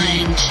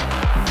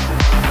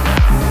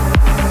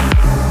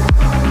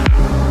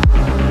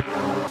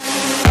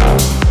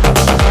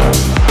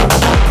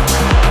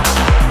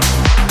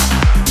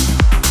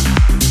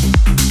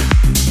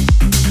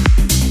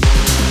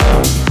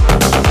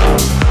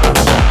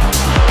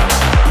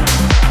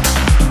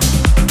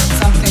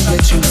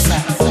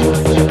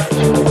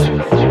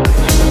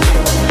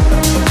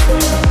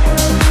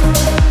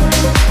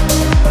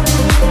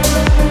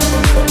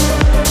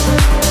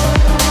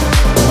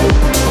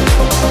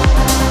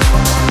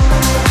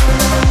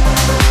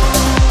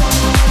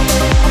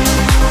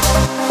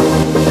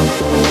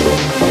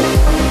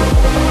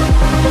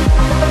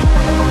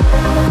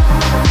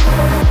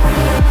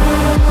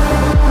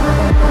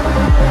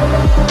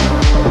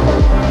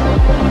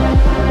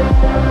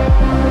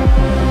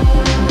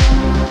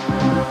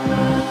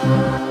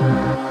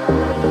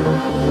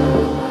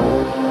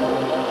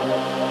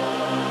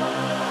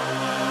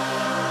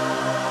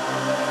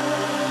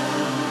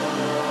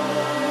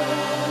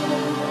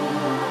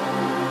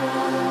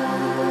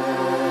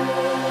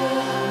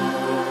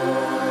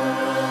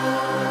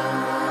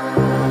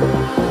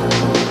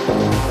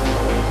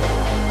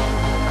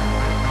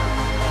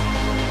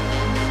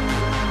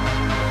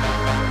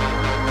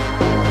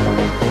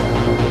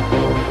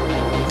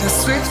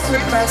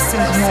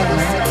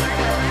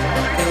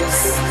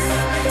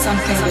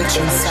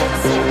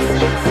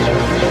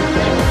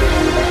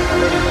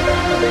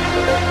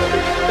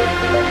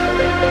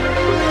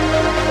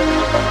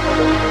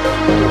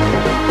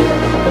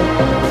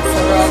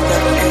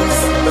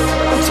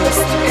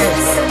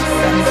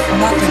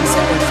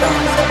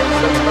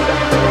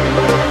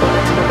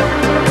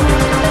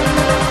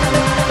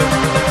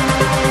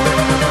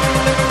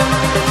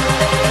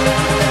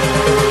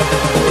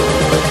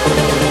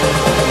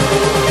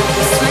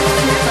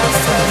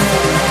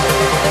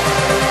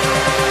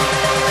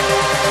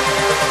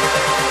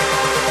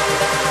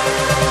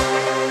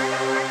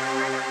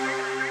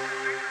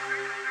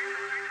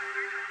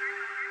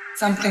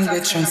 Something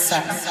which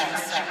transcends.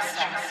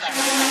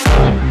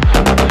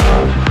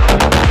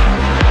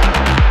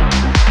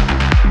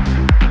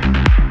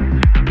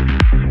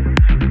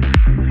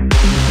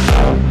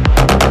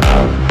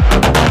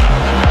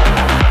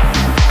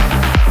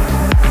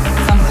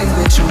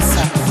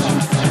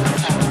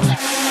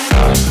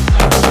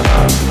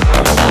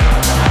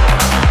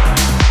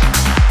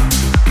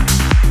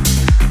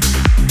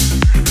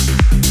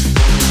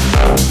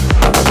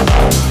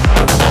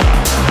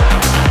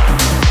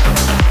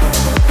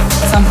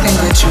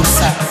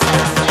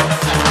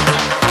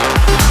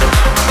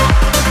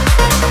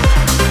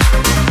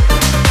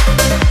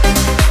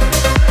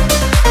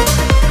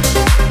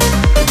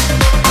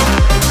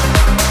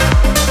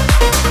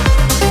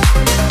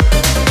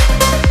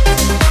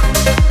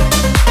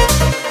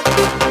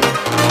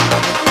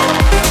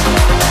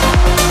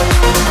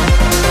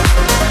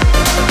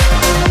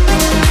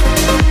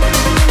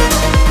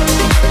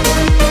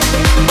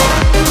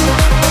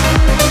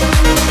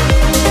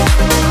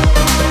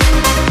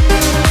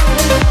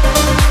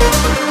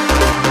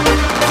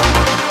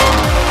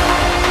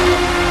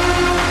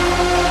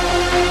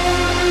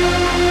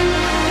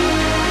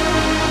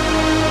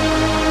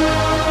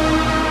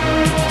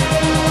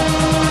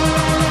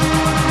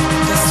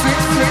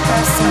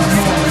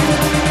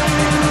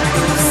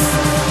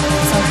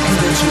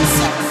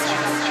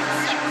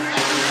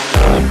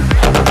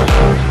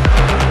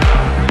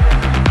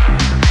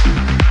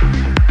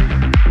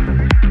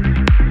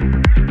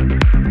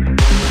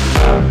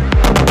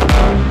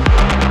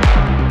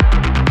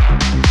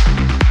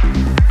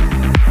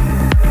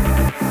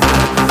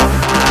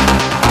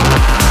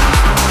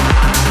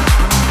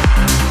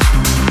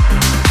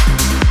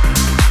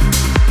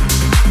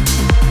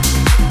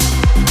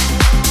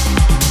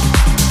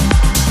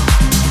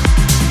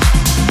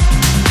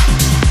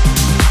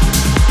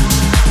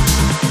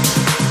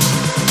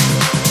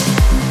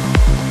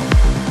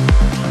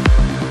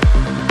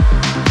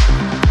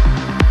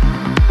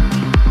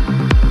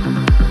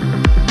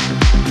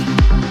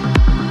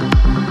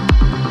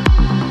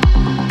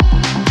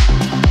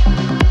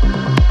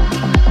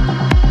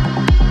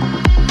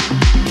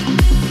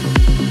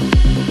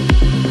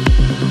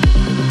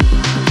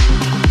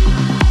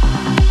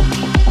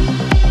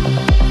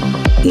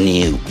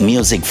 New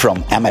music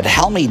from Ahmed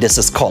Helmy. This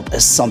is called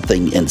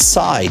Something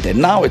Inside. And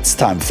now it's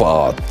time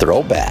for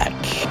Throwback.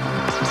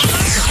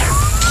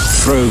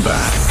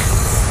 Throwback.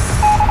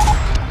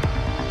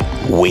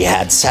 We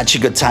had such a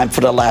good time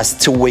for the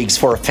last 2 weeks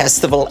for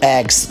Festival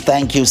X.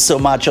 Thank you so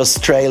much,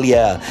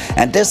 Australia.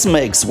 And this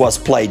mix was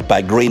played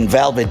by Green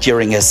Velvet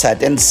during a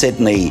set in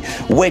Sydney,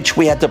 which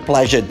we had the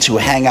pleasure to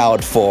hang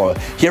out for.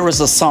 Here is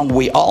a song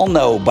we all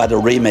know, but a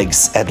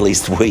remix, at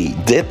least we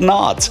did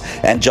not.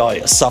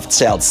 Enjoy Soft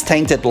Cell's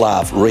Tainted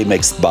Love,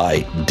 remixed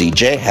by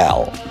DJ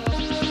Hell.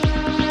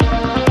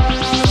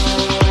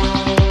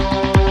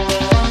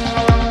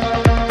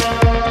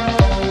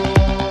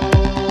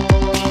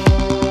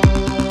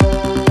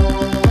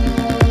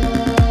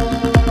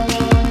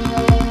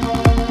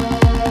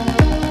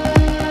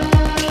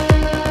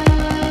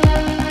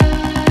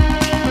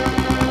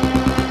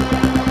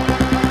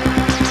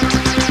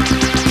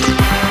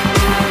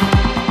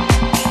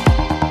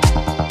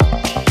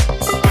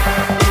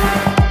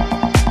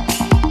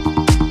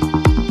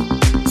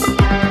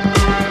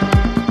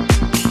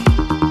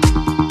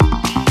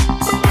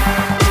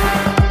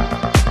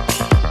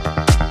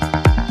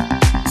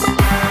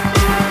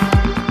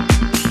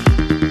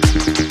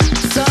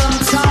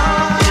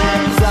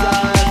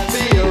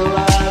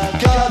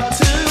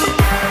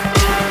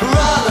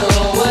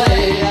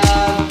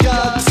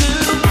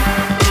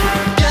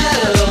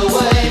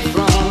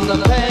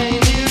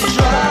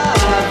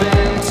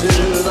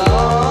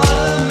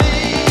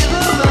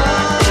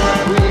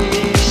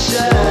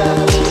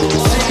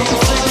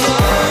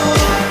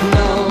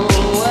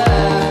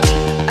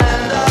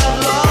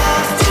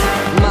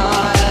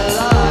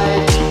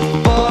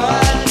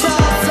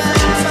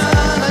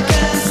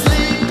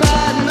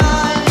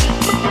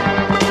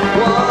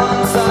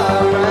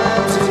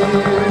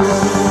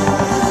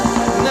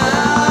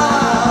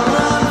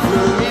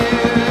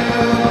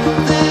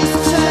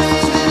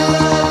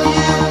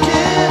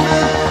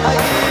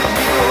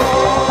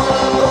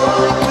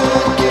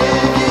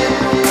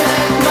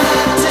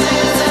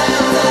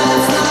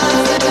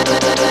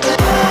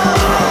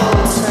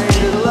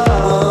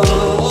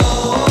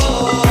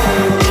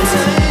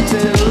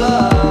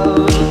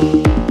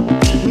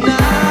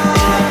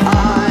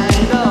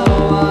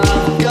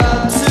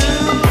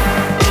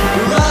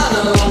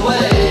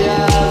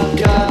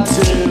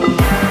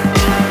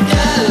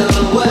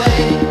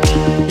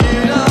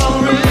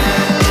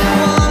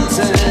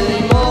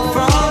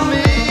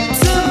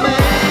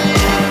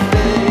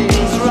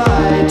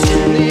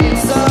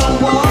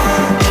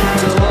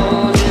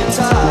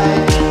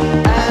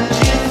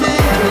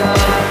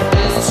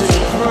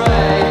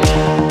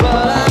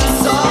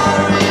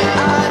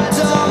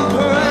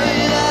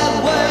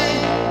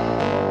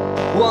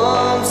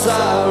 once I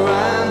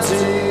ran to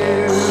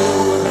you.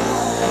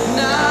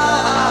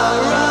 Now I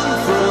run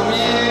from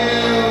you.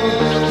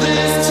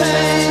 This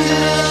tainted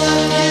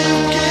love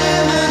you've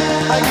given,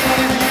 I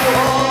give you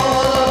all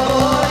a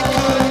boy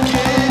could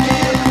give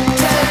you.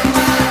 Take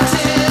my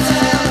tears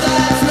and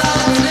that's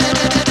nothing.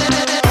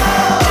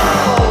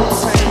 Oh,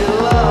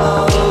 tainted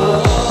love,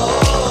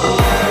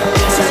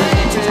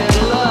 tainted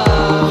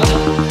love.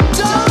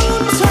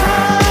 Don't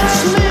touch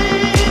me,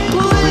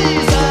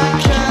 please. I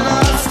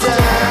cannot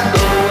stand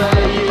the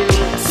way you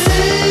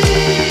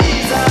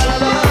tease. I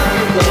love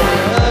you, though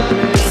you hurt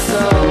me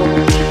so.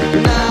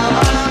 Now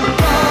I'm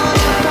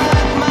gonna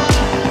pack my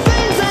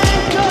things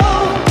and go.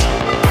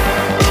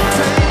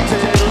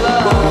 Tainted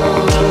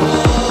love,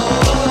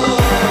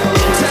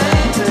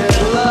 tainted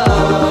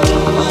love,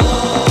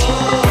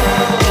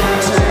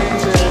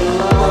 tainted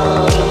love,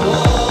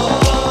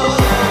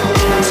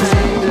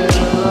 tainted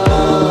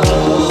love.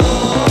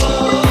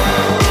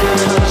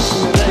 Touch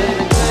me,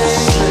 baby,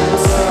 tainted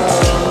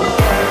love.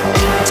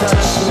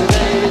 Touch me,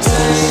 baby,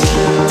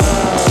 tainted love.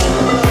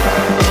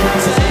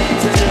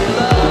 Tainted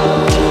love.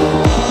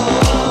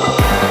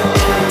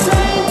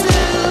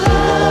 Tainted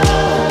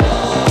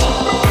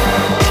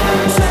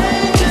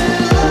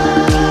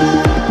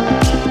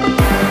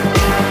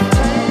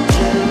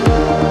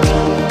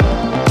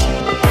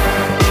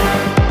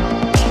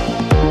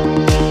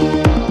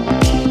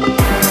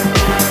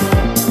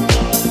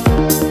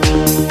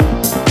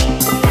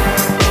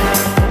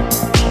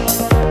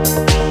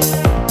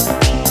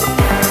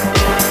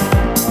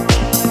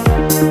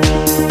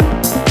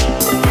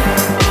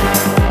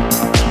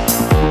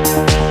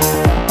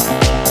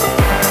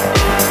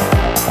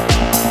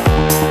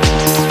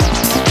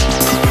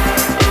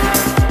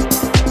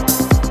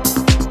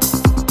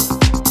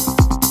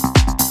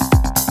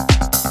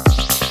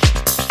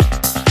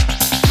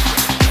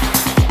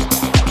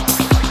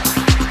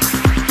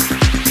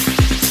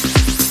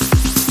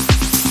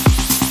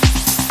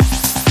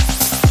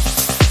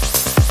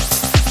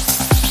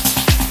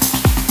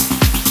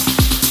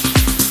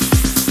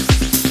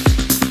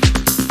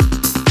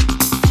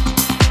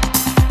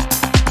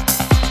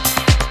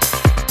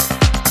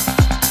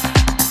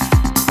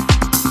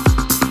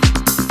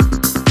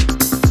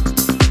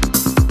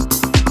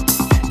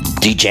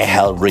DJ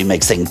Hell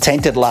remixing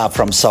Tainted Love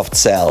from Soft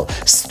Cell,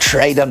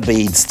 straight on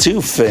beats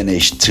to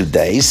finish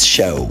today's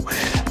show.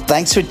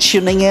 Thanks for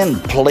tuning in.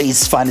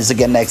 Please find us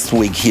again next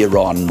week here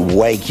on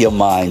Wake Your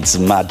Minds.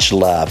 Much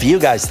love. You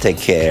guys take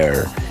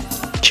care.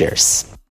 Cheers.